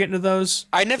 Did you ever get into those?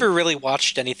 I never really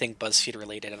watched anything BuzzFeed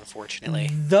related,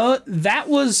 unfortunately. That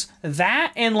was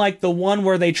that, and like the one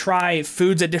where they try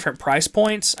foods at different price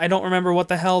points. I don't remember what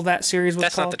the hell that series was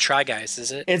That's called. not the Try Guys,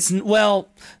 is it? It's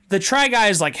the Try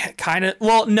Guys like kind of,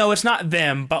 well, no, it's not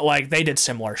them, but like they did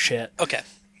similar shit. Okay.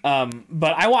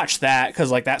 But I watched that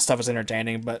because like that stuff is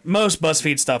entertaining. But most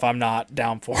BuzzFeed stuff I'm not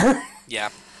down for, Yeah.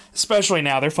 especially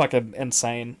now. They're fucking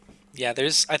insane. Yeah,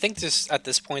 I think at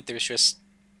this point there's just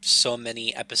so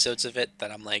many episodes of it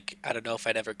that I'm like, I don't know if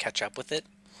I'd ever catch up with it.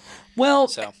 Well,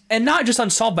 So. and not just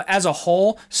Unsolved, but as a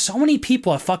whole, so many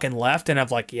people have fucking left and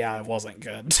have like, yeah, it wasn't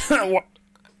good to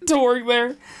work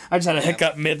there. I just had a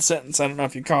hiccup mid-sentence. I don't know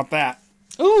if you caught that.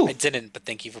 Ooh, I didn't, but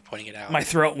thank you for pointing it out. my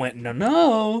throat went,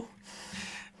 no.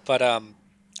 But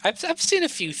I've seen a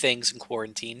few things in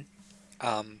quarantine.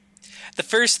 The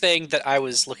first thing that I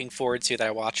was looking forward to that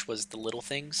I watched was The Little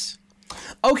Things.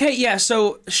 Okay, yeah,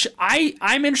 so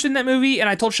I'm interested in that movie, and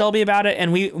I told Shelby about it,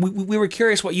 and we were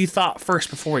curious what you thought first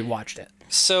before we watched it.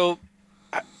 So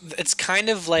it's kind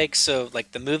of like,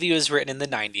 the movie was written in the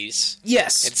 90s.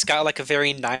 Yes. It's got like a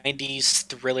very 90s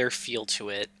thriller feel to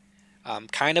it.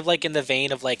 Kind of like in the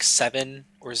vein of like Seven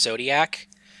or Zodiac,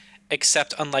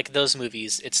 except unlike those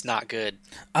movies, it's not good.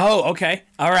 Oh, okay.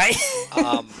 All right.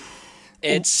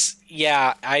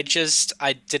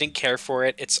 I didn't care for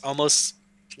it. It's almost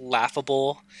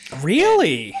laughable.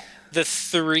 Really? The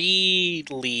three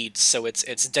leads, so it's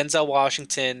Denzel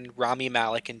Washington, Rami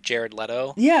Malek, and Jared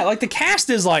Leto. Yeah, like the cast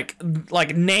is like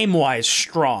name-wise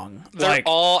strong. They're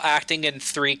all acting in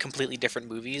three completely different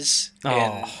movies. Oh.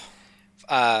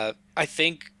 And, I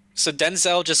think so.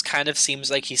 Denzel just kind of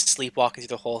seems like he's sleepwalking through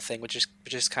the whole thing, which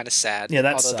is kind of sad. Yeah,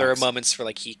 that Although there are sucks. moments where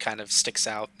like he kind of sticks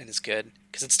out and is good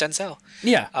because it's Denzel.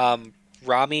 Yeah.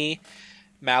 Rami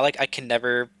Malek, I can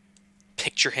never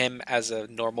picture him as a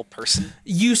normal person.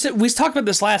 You said we talked about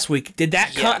this last week. Did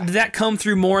that did that come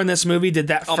through more in this movie? Did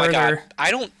that further? Oh my god,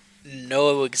 I don't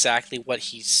know exactly what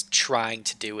he's trying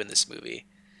to do in this movie.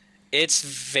 It's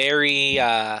very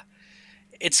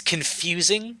it's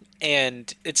confusing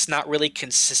and it's not really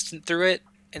consistent through it,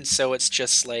 and so it's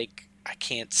just like I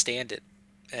can't stand it.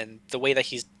 And the way that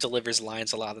he delivers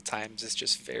lines a lot of the times is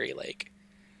just very like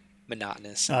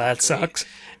monotonous. Oh, that sucks.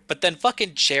 But then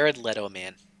fucking Jared Leto,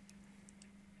 man.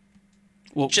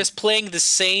 Well, Just playing the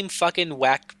same fucking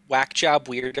whack job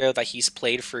weirdo that he's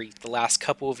played for the last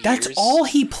couple of that's years. all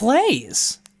he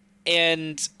plays.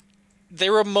 And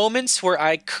there were moments where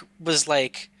I was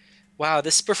like, wow,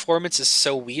 this performance is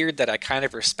so weird that I kind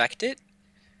of respect it.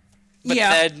 But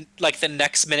then, like, the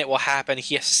next minute will happen,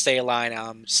 he has to say a line,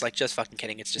 I'm just like, just fucking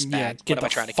kidding, it's just bad. Get What am I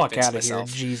the trying to fuck convince out of here,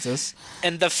 myself? Jesus.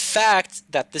 And the fact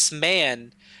that this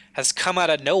man has come out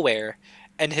of nowhere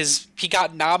and he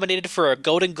got nominated for a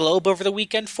Golden Globe over the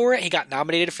weekend for it. He got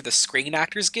nominated for the Screen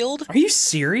Actors Guild Are you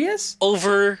serious?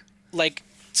 over, like,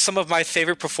 some of my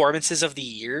favorite performances of the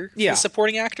year in Yeah. the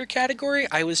supporting actor category.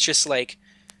 I was just like,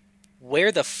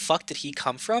 where the fuck did he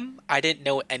come from? I didn't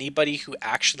know anybody who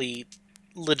actually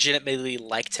legitimately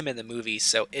liked him in the movie.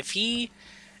 So if he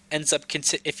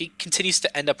continues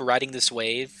to end up riding this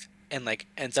wave and like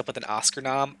ends up with an Oscar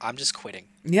nom, I'm just quitting.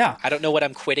 Yeah. I don't know what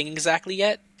I'm quitting exactly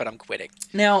yet, but I'm quitting.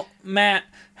 Now, Matt,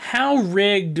 how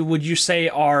rigged would you say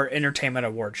are entertainment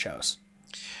award shows?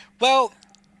 Well,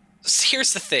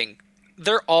 here's the thing.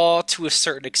 They're all, to a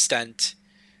certain extent,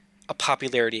 a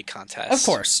popularity contest. Of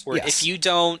course, Where yes. if you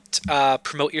don't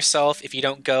promote yourself, if you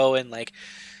don't go and, like,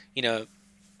 you know,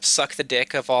 suck the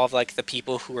dick of all of, like, the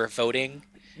people who are voting,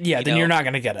 Yeah, then know, you're not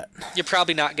going to get it. you're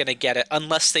probably not going to get it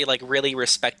unless they, like, really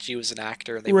respect you as an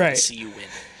actor and they want Right. to see you win.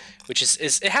 Which is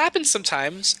it happens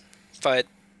sometimes, but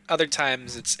other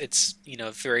times it's you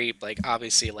know, very, like,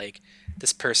 obviously, like,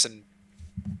 this person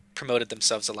promoted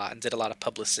themselves a lot and did a lot of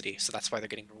publicity, so that's why they're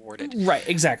getting rewarded. Right,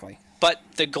 exactly. But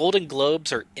the Golden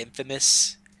Globes are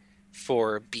infamous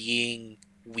for being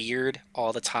weird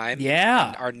all the time. Yeah.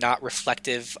 And are not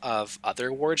reflective of other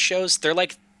award shows. They're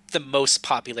like the most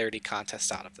popularity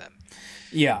contest out of them.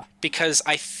 Yeah. Because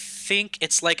I think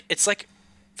it's like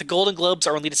the Golden Globes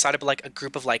are only decided by like a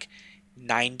group of like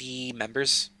 90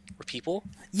 members or people.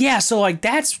 Yeah, so like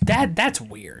that's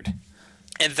weird.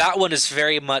 And that one is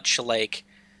very much like,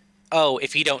 oh,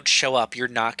 if you don't show up, you're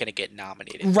not going to get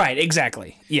nominated. Right,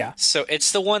 exactly. Yeah. So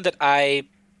it's the one that I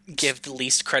give the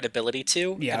least credibility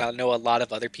to, Yeah. and I know a lot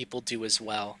of other people do as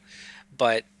well.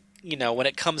 But, you know, when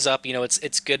it comes up, you know,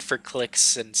 it's good for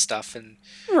clicks and stuff. And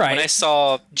Right. when I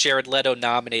saw Jared Leto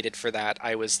nominated for that,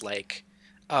 I was like,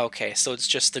 oh, okay, so it's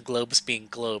just the Globes being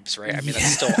Globes, right? I mean,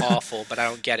 that's still awful, but I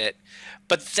don't get it.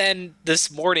 But then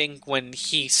this morning, when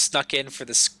he snuck in for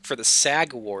the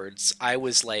SAG Awards, I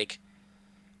was like,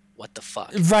 what the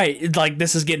fuck? Right, like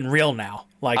this is getting real now.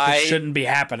 Like it shouldn't be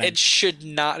happening. It should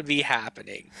not be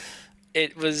happening.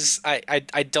 It was I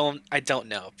don't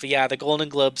know. But yeah, the Golden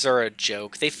Globes are a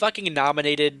joke. They fucking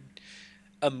nominated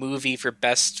a movie for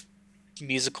best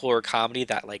musical or comedy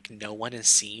that like no one has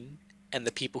seen, and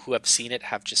the people who have seen it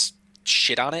have just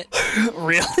shit on it.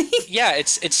 Really? Yeah,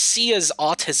 it's Sia's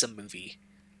autism movie.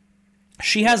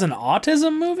 She has an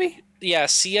autism movie? Yeah,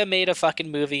 Sia made a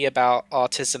fucking movie about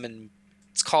autism and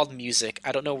It's called Music.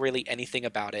 I don't know really anything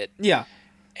about it, Yeah.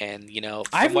 and you know,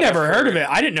 I've never heard of it.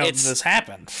 I didn't know this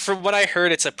happened. From what I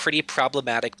heard, it's a pretty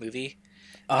problematic movie.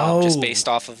 Oh. Just based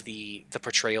off of the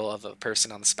portrayal of a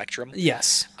person on the spectrum.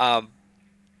 Yes.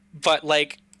 But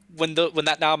like when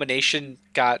that nomination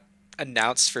got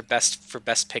announced for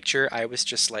best picture, I was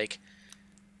just like,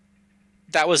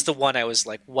 that was the one I was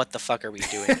like, what the fuck are we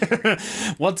doing here?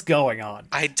 What's going on?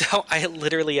 I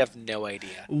literally have no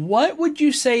idea. What would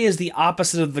you say is the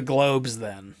opposite of the Globes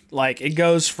then? Like it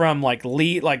goes from like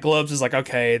Globes is like,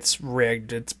 okay, it's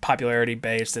rigged, it's popularity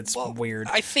based, it's weird.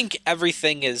 I think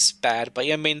everything is bad, but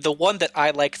I mean the one that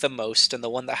I like the most and the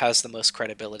one that has the most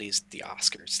credibility is the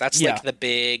Oscars. That's like the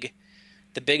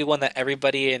big one that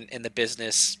everybody in the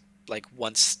business like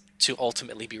wants to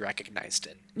ultimately be recognized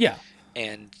in. Yeah.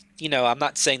 And you know, I'm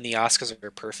not saying the Oscars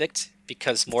are perfect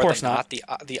because more than not, the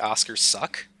Oscars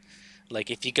suck.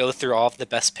 Like if you go through all of the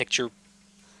Best Picture,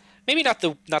 maybe not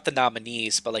the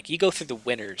nominees, but like you go through the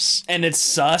winners, and it's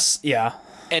sus, yeah.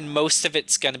 And most of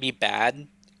it's gonna be bad.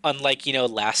 Unlike you know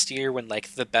last year when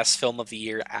like the best film of the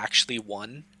year actually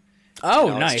won. Oh,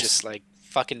 you know, nice! It's just like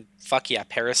fuck yeah,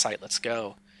 Parasite, let's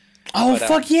go. Oh, but,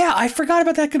 fuck yeah! I forgot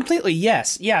about that completely.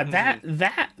 Yes, yeah,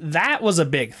 that was a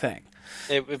big thing.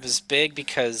 It was big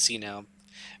because, you know,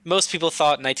 most people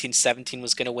thought 1917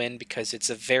 was going to win because it's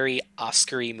a very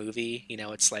Oscar-y movie. You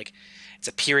know, it's like, it's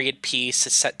a period piece.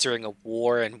 It's set during a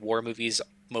war, and war movies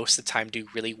most of the time do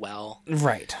really well.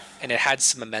 Right. And it had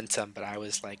some momentum, but I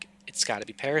was like, it's got to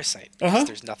be Parasite because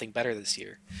there's nothing better this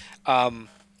year.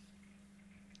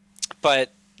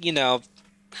 But, you know,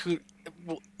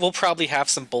 we'll probably have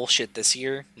some bullshit this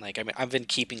year. Like, I mean, I've been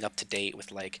keeping up to date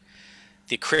with, like,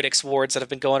 the critics awards that have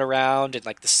been going around and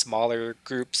like the smaller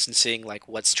groups and seeing like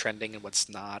what's trending and what's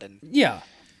not, and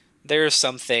there are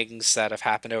some things that have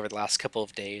happened over the last couple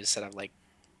of days that have like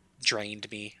drained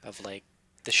me of like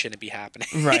this shouldn't be happening.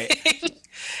 Right.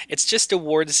 It's just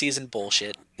award season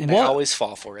bullshit, and I always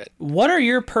fall for it. What are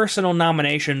your personal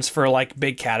nominations for like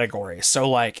big categories? So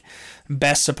like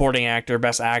best supporting actor,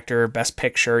 best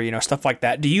picture, you know, stuff like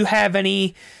that. Do you have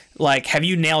any? Like, have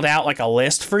you nailed out, like, a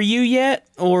list for you yet?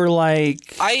 Or,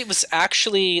 like... there's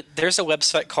a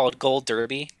website called Gold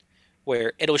Derby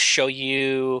where it'll show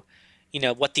you, you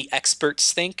know, what the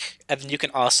experts think. And then you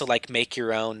can also, like, make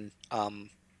your own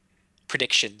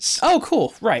predictions. Oh,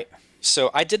 cool. Right.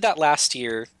 So I did that last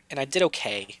year, and I did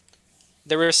okay.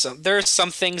 There are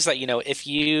some things that, you know, if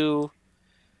you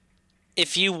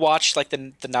watch, like,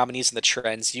 the nominees and the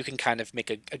trends, you can kind of make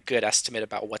a good estimate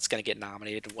about what's going to get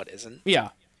nominated and what isn't. Yeah.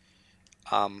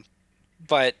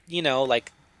 But you know,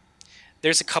 like,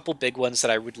 there's a couple big ones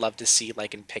that I would love to see,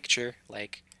 like in picture.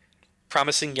 Like,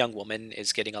 Promising Young Woman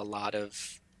is getting a lot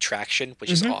of traction,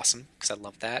 which is awesome because I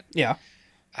love that. Yeah.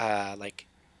 Like,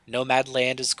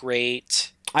 Nomadland is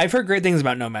great. I've heard great things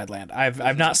about Nomadland.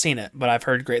 I've not seen it, but I've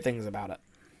heard great things about it.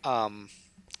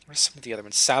 Where's some of the other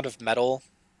ones? Sound of Metal.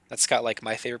 That's got like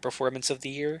my favorite performance of the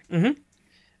year.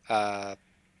 The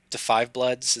Five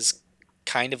Bloods is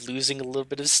kind of losing a little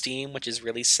bit of steam, which is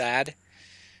really sad.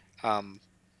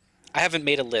 I haven't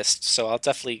made a list, so I'll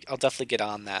definitely get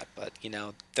on that. But you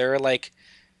know, there are like,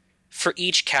 for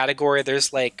each category,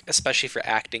 there's like, especially for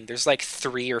acting, there's like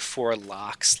 3 or 4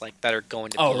 locks like that are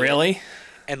going to. Oh, really?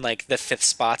 And like the 5th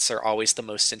spots are always the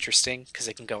most interesting because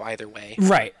it can go either way.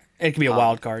 Right. It can be a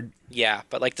wild card. Yeah,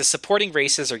 but like the supporting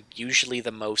races are usually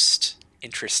the most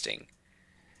interesting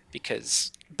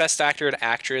because best actor and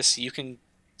actress, you can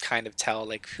kind of tell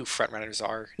like who frontrunners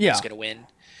are, who's going to win.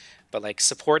 But like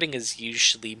supporting is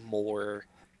usually more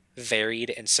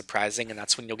varied and surprising, and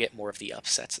that's when you'll get more of the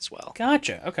upsets as well.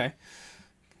 Gotcha. Okay.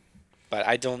 But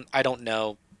I don't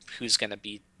know who's going to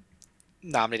be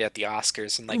nominated at the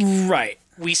Oscars, and like right.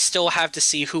 We still have to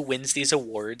see who wins these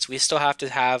awards. We still have to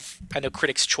have, I know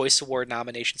Critics' Choice Award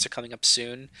nominations are coming up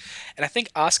soon, and I think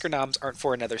Oscar noms aren't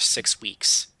for another 6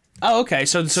 weeks. Oh, okay.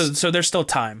 So there's still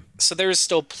time. So there's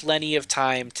still plenty of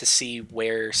time to see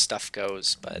where stuff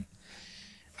goes, but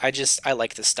I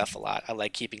like this stuff a lot. I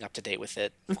like keeping up to date with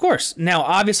it. Of course. Now,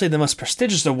 obviously, the most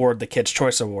prestigious award, the Kids'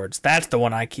 Choice Awards, that's the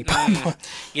one I keep up on.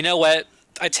 You know what?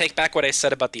 I take back what I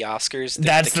said about the Oscars.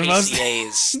 That's the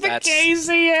KCAs. The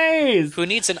KCAs. Who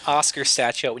needs an Oscar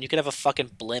statue when you can have a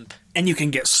fucking blimp? And you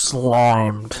can get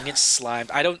slimed. You can get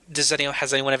slimed.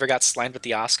 Has anyone ever got slimed with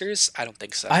the Oscars? I don't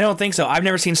think so. I don't think so. I've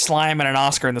never seen slime and an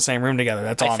Oscar in the same room together.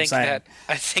 That's all I'm saying.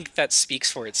 I think that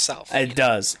speaks for itself. It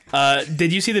does.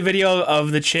 Did you see the video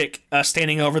of the chick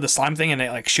standing over the slime thing and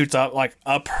it like shoots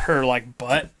up her like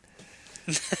butt?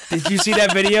 Did you see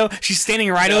that video? She's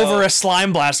standing right over a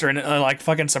slime blaster and it like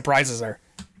fucking surprises her.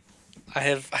 I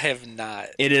have not.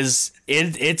 It's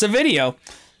a video.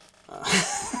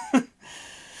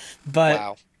 But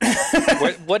Wow.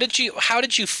 How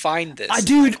did you find this?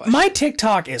 dude, my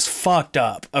TikTok is fucked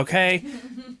up, okay?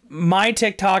 My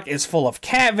TikTok is full of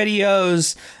cat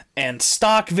videos and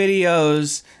stock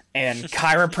videos and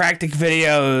chiropractic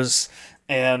videos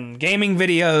and gaming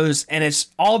videos, and it's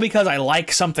all because I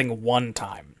like something one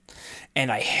time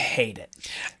and I hate it.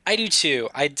 I do too.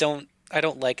 I don't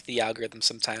like the algorithm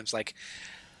sometimes. Like,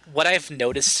 what I've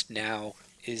noticed now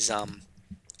is on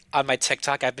my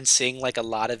TikTok, I've been seeing like a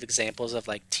lot of examples of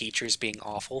like teachers being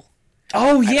awful.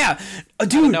 Oh yeah, I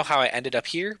dude. don't know how I ended up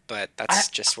here, but that's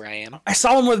just where I am. I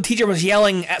saw one where the teacher was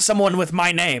yelling at someone with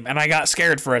my name, and I got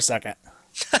scared for a second.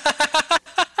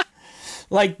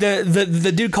 Like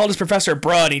the dude called his professor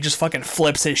bruh, and he just fucking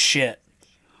flips his shit.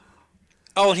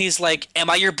 Oh, and he's like, "Am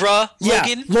I your bruh,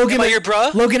 Logan? Yeah, Logan, am I your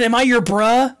bruh?" Logan, am I your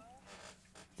bruh?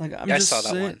 Like I'm Yeah, I just saw that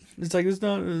saying, one. it's like it's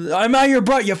not. Am I your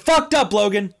bruh? You fucked up,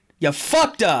 Logan. You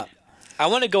fucked up. I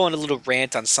want to go on a little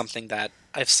rant on something that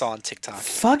I saw on TikTok.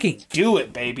 Fucking do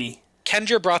it, baby.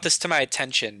 Kendra brought this to my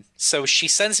attention. So she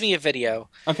sends me a video,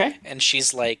 Okay. and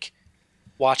she's like,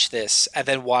 "Watch this, and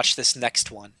then watch this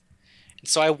next one." And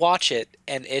so I watch it,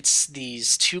 and it's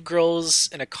these two girls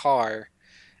in a car,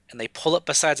 and they pull up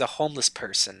beside a homeless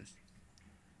person.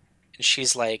 And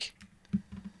she's like,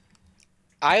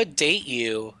 "I would date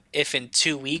you if in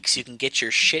 2 weeks you can get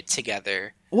your shit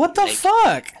together. What the Like,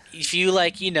 fuck? If you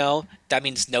that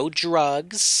means no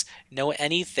drugs, no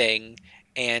anything,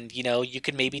 and you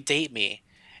can maybe date me."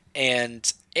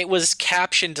 And it was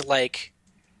captioned like,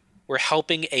 "We're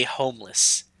helping a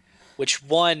homeless," which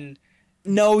one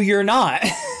No, you're not.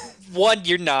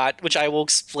 you're not, which I will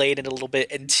explain in a little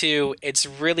bit, and two, it's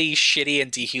really shitty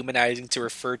and dehumanizing to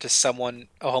refer to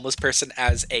a homeless person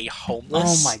as a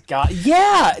homeless. Oh my god.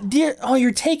 Yeah, dear. Oh,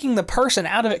 you're taking the person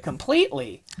out of it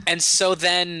completely. And so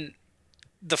then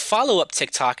the follow-up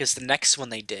TikTok is the next one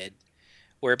they did,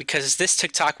 where because this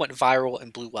TikTok went viral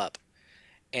and blew up.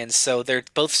 And so they're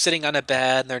both sitting on a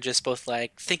bed and they're just both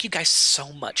like, "Thank you guys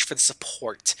so much for the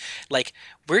support. Like,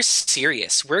 we're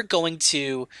serious. We're going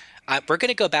to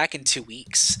go back in 2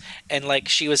 weeks." And like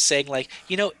she was saying, like,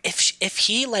 if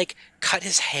he like cut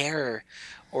his hair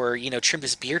or trimmed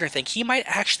his beard or anything, he might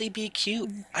actually be cute.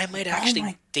 I might actually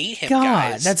my date him, God,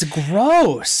 guys. that's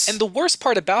gross. And the worst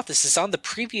part about this is on the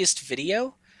previous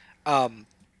video,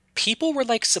 people were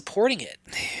like supporting it.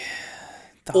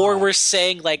 Or we're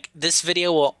saying like, "This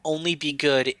video will only be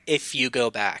good if you go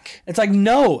back." It's like,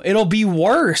 no, it'll be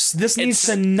worse. This needs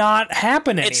to not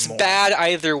happen anymore. It's bad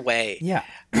either way. Yeah.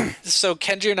 So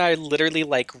Kendra and I literally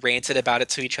like ranted about it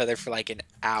to each other for like an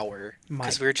hour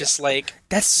because we were just like,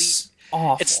 That's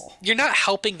awful. you're not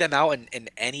helping them out in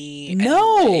any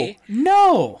no, way.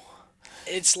 no.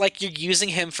 It's like you're using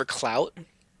him for clout.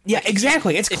 Yeah,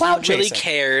 exactly. It's clout If you really chasing.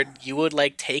 cared, you would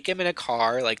like take him in a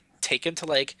car, like take him to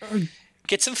like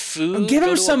get some food, Give go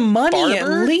him to a some money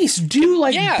barber. at least. Do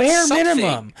like Yeah, bare something.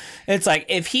 minimum. It's like,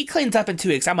 if he cleans up in 2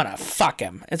 weeks, I'm gonna fuck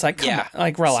him. It's like, come on,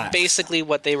 like relax. It's basically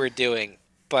what they were doing.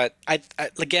 But I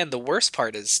again, the worst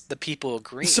part is the people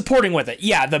agreeing. Supporting with it.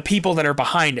 Yeah, the people that are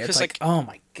behind it. It's 'Cause, like, oh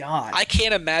my god. I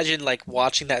can't imagine like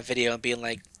watching that video and being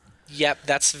like, "Yep,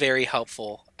 that's very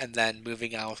helpful," and then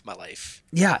moving on with my life.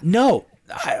 Yeah, no.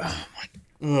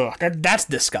 That's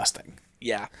disgusting.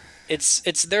 Yeah, it's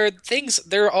there are things.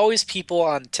 There are always people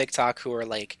on TikTok who are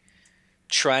like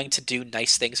trying to do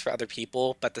nice things for other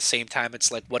people, but at the same time,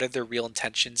 it's like, what are their real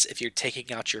intentions if you're taking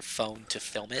out your phone to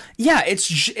film it? Yeah, it's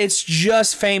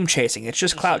just fame chasing. It's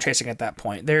just clout chasing at that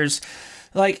point. There's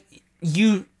like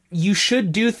you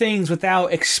should do things without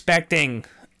expecting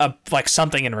like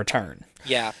something in return.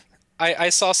 Yeah, I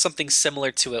saw something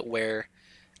similar to it where,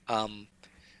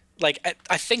 like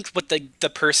I think what the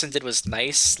person did was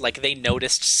nice. Like they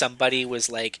noticed somebody was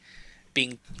like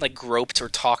being like groped or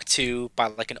talked to by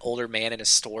like an older man in a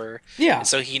store. Yeah. And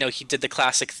so he did the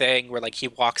classic thing where like he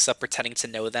walks up pretending to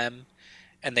know them,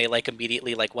 and they like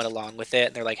immediately like went along with it,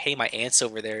 and they're like, "Hey, my aunt's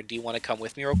over there. Do you want to come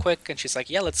with me real quick?" And she's like,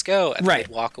 "Yeah, let's go." And Right.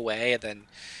 they'd walk away, and then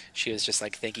she was just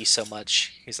like, "Thank you so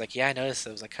much." He's like, "Yeah, I noticed.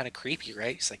 It was like kind of creepy,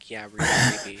 right?" He's like, "Yeah, really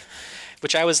creepy."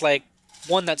 Which I was like,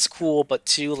 one, that's cool, but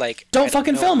two, like, Don't I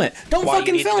fucking know film it. Don't why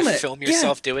fucking you need film to it. film Yeah.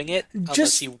 yourself doing it unless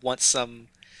Just- you want some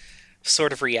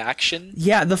sort of reaction.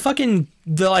 Yeah,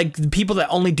 the people that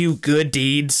only do good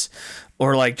deeds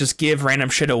or like just give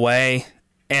random shit away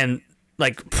and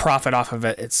like profit off of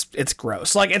it, it's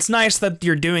gross. Like, it's nice that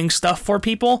you're doing stuff for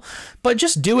people, but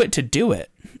just do it to do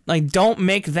it. Like, don't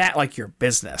make that like your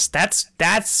business. That's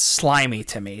slimy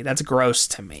to me. That's gross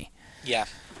to me. Yeah.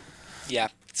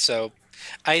 So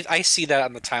I see that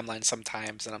on the timeline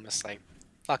sometimes, and I'm just like,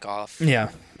 fuck off. Yeah.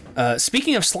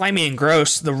 Speaking of slimy and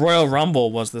gross, the Royal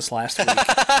Rumble was this last week.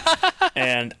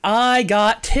 And I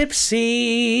got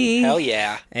tipsy. Hell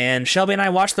yeah. And Shelby and I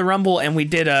watched the Rumble, and we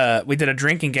did a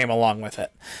drinking game along with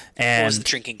it. And What was the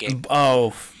drinking game?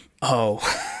 Oh.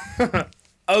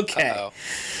 Okay. Uh-oh.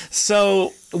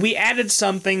 So we added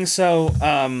something. So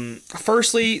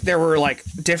firstly, there were like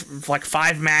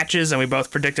 5 matches, and we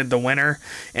both predicted the winner,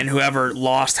 and whoever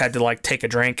lost had to like take a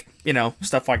drink,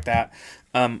 stuff like that.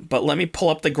 But let me pull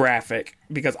up the graphic,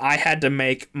 because I had to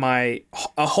make a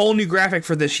whole new graphic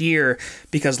for this year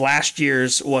because last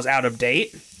year's was out of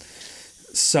date.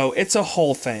 So it's a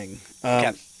whole thing.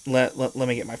 Okay. Let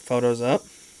me get my photos up.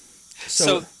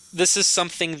 So this is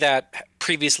something that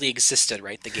previously existed,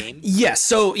 right? The game? Yes.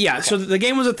 So so the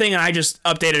game was a thing, and I just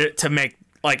updated it to make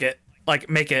it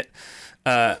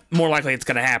more likely it's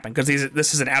going to happen, because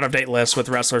this is an out of date list with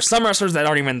wrestlers, some wrestlers that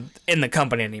aren't even in the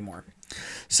company anymore.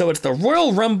 So it's the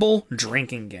Royal Rumble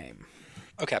drinking game.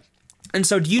 Okay. And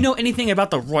so, do you know anything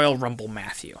about the Royal Rumble,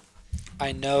 Matthew?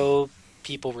 I know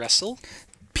people wrestle,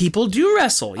 People do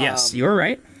wrestle. Yes, you're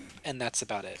right. and that's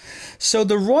about it. So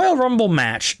the Royal Rumble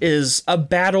match is a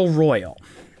battle royal.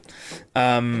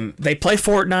 They play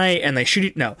Fortnite and they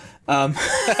shoot. No.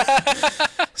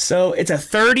 So it's a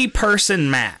 30-person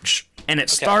match, and it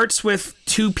starts with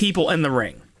 2 people in the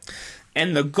ring.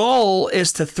 And the goal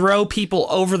is to throw people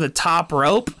over the top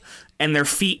rope and their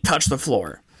feet touch the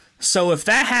floor. So if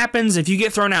that happens, if you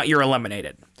get thrown out, you're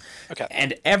eliminated. Okay.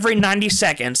 And every 90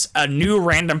 seconds, a new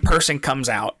random person comes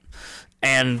out,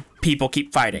 and people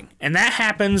keep fighting. And that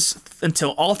happens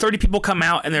until all 30 people come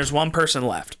out and there's 1 person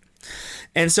left.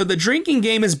 And so the drinking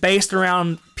game is based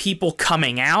around people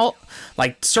coming out,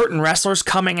 like certain wrestlers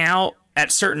coming out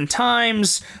at certain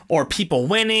times, or people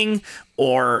winning,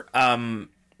 or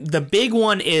the big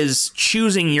one is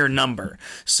choosing your number.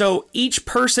 So each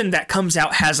person that comes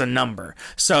out has a number.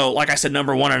 So like I said,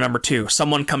 number 1 or number 2.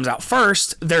 Someone comes out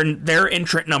first, they're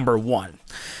entrant number 1.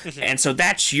 And so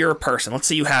that's your person. Let's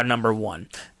say you have number 1.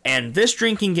 And this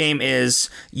drinking game is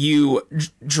you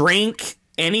drink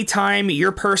anytime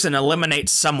your person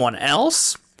eliminates someone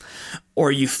else,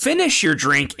 or you finish your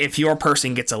drink if your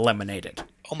person gets eliminated.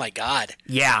 Oh my god.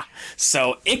 Yeah.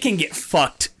 So it can get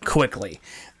fucked quickly.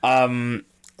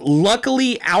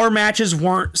 Luckily, our matches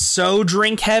weren't so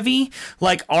drink heavy.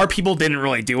 Like, our people didn't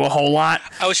really do a whole lot.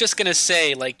 I was just gonna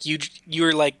say, like, you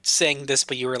were like saying this,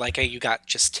 but you were like, hey, you got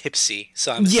just tipsy.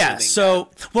 So I'm Yeah, assuming so,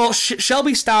 well,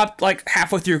 Shelby stopped, like,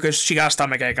 halfway through because she got a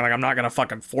stomachache, and, like, I'm not gonna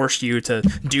fucking force you to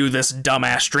do this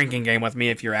dumbass drinking game with me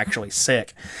if you're actually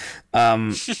sick.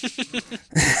 But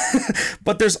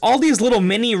there's all these little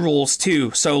mini rules,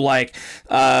 too. So, like,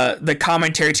 the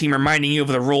commentary team reminding you of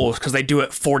the rules because they do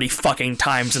it 40 fucking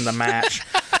times in the match.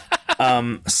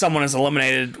 Someone is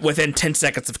eliminated within 10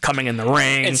 seconds of coming in the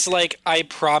ring. It's like, I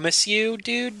promise you,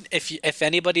 dude, if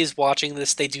anybody's watching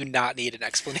this, they do not need an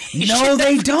explanation. No,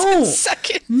 they don't.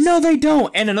 Seconds. No, they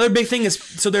don't. And another big thing is,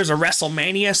 so there's a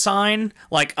WrestleMania sign,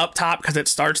 like, up top, because it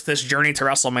starts this journey to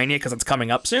WrestleMania because it's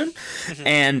coming up soon.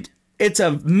 And it's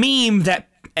a meme that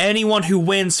anyone who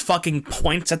wins fucking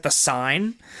points at the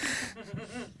sign.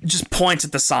 Just points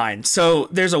at the sign. So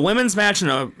there's a women's match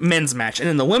and a men's match. And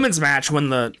in the women's match, when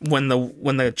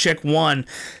the chick won,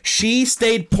 she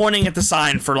stayed pointing at the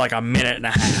sign for like a minute and a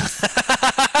half.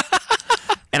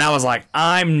 And I was like,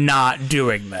 I'm not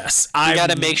doing this. You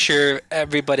gotta make sure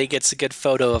everybody gets a good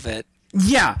photo of it.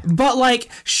 Yeah, but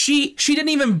like she didn't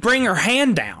even bring her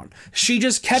hand down. She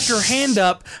just kept her hand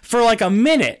up for like a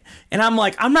minute. And I'm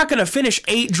like, I'm not gonna finish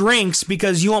 8 drinks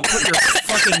because you won't put your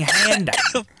fucking hand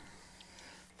down.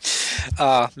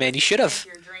 Man, you should have.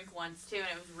 Your drink once too, and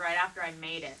it was right after I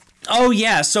made it. Oh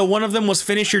yeah, so one of them was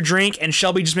finish your drink, and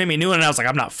Shelby just made me a new one, and I was like,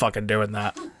 I'm not fucking doing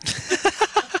that.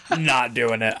 Not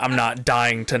doing it. I'm not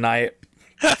dying tonight.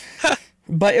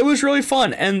 But it was really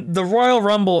fun, and the Royal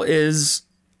Rumble is,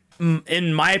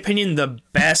 in my opinion, the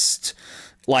best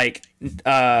like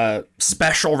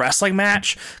special wrestling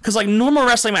match, because like normal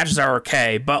wrestling matches are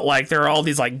okay, but like there are all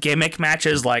these like gimmick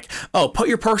matches, like, oh, put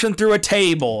your person through a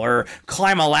table, or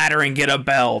climb a ladder and get a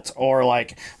belt, or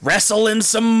like wrestle in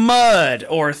some mud,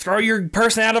 or throw your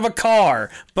person out of a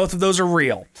car. Both of those are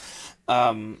real.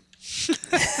 There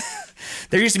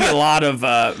used to be a lot of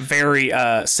very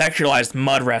sexualized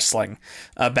mud wrestling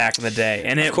back in the day,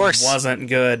 and it wasn't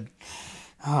good.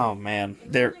 Oh man,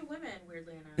 Only women,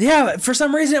 weirdly enough. yeah, for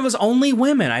some reason it was only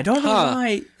women. I don't know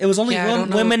why. It was only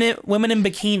women in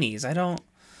bikinis. I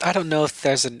don't know if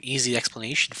there's an easy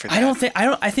explanation for that. I don't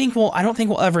think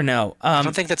we'll ever know. I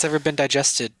don't think that's ever been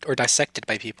digested or dissected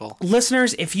by people.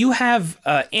 Listeners, if you have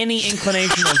any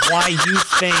inclination of why you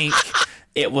think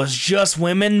it was just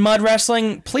women mud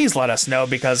wrestling, please let us know,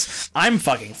 because I'm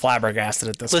fucking flabbergasted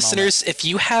at this Listeners, if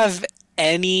you have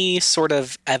any sort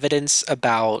of evidence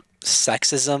about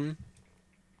sexism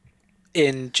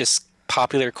in just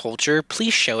popular culture,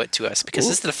 please show it to us, because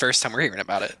this is the first time we're hearing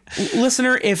about it.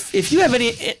 Listener, if you have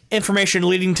any information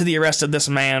leading to the arrest of this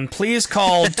man, please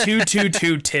call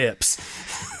 222 tips.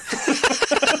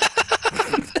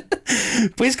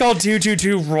 Please call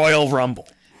 222 Royal Rumble.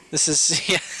 This is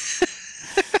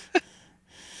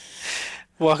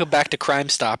Welcome back to Crime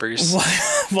Stoppers.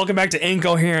 Welcome back to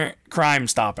Incoherent Crime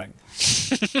Stopping.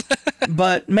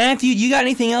 But Matthew, you got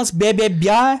anything else, baby?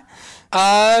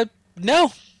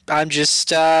 No. I'm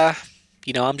just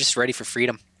I'm just ready for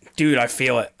freedom. Dude, I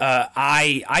feel it.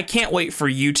 I can't wait for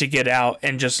you to get out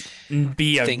and just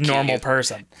be a normal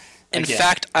person. In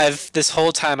fact, this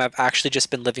whole time I've actually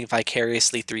just been living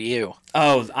vicariously through you.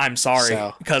 Oh, I'm sorry,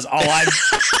 because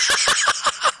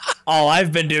all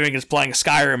I've been doing is playing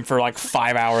Skyrim for like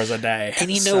 5 hours a day. And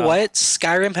you know what?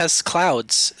 Skyrim has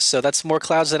clouds, so that's more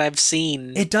clouds than I've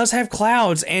seen. It does have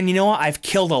clouds, and you know what? I've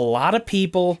killed a lot of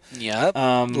people. Yep,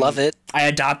 love it. I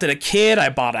adopted a kid. I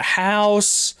bought a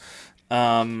house.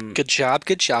 Good job.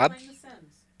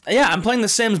 Yeah, I'm playing The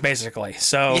Sims basically.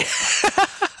 So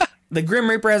the Grim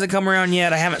Reaper hasn't come around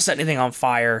yet. I haven't set anything on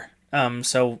fire.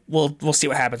 So we'll see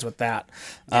what happens with that.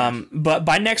 Yeah. But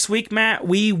by next week, Matt,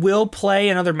 we will play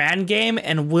another Madden game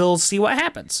and we'll see what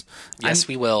happens. Yes,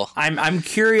 we will. I'm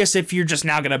curious if you're just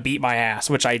now gonna beat my ass,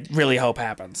 which I really hope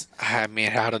happens. I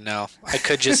mean, I don't know. I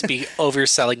could just be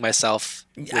overselling myself.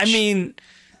 I mean,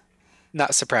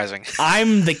 not surprising.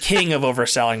 I'm the king of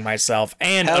overselling myself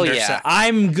and underselling. Yeah.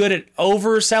 I'm good at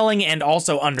overselling and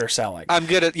also underselling. I'm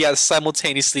good at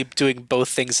simultaneously doing both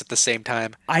things at the same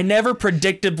time. I never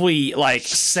predictably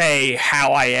say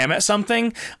how I am at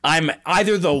something. I'm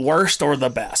either the worst or the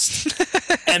best,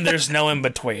 and there's no in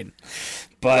between.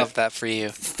 But love that for you.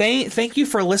 Thank you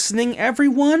for listening,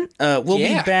 everyone. We'll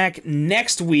be back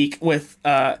next week with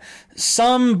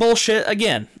some bullshit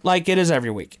again, like it is every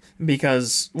week,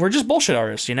 because we're just bullshit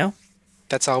artists, you know?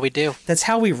 That's all we do. That's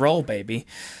how we roll, baby.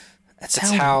 That's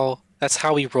how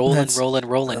we roll and roll and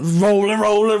roll and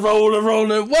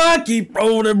rolling. Why keep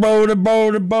rolling.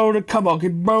 Come on,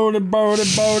 keep rolling.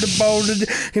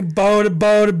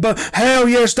 Hell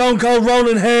yeah, Stone Cold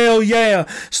rolling. Hell yeah,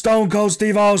 Stone Cold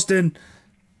Steve Austin.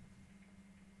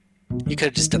 You could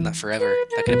have just done that forever.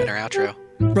 That could have been our outro.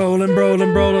 Rolling.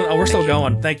 Oh, we're still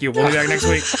going. Thank you. We'll be back next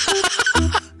week.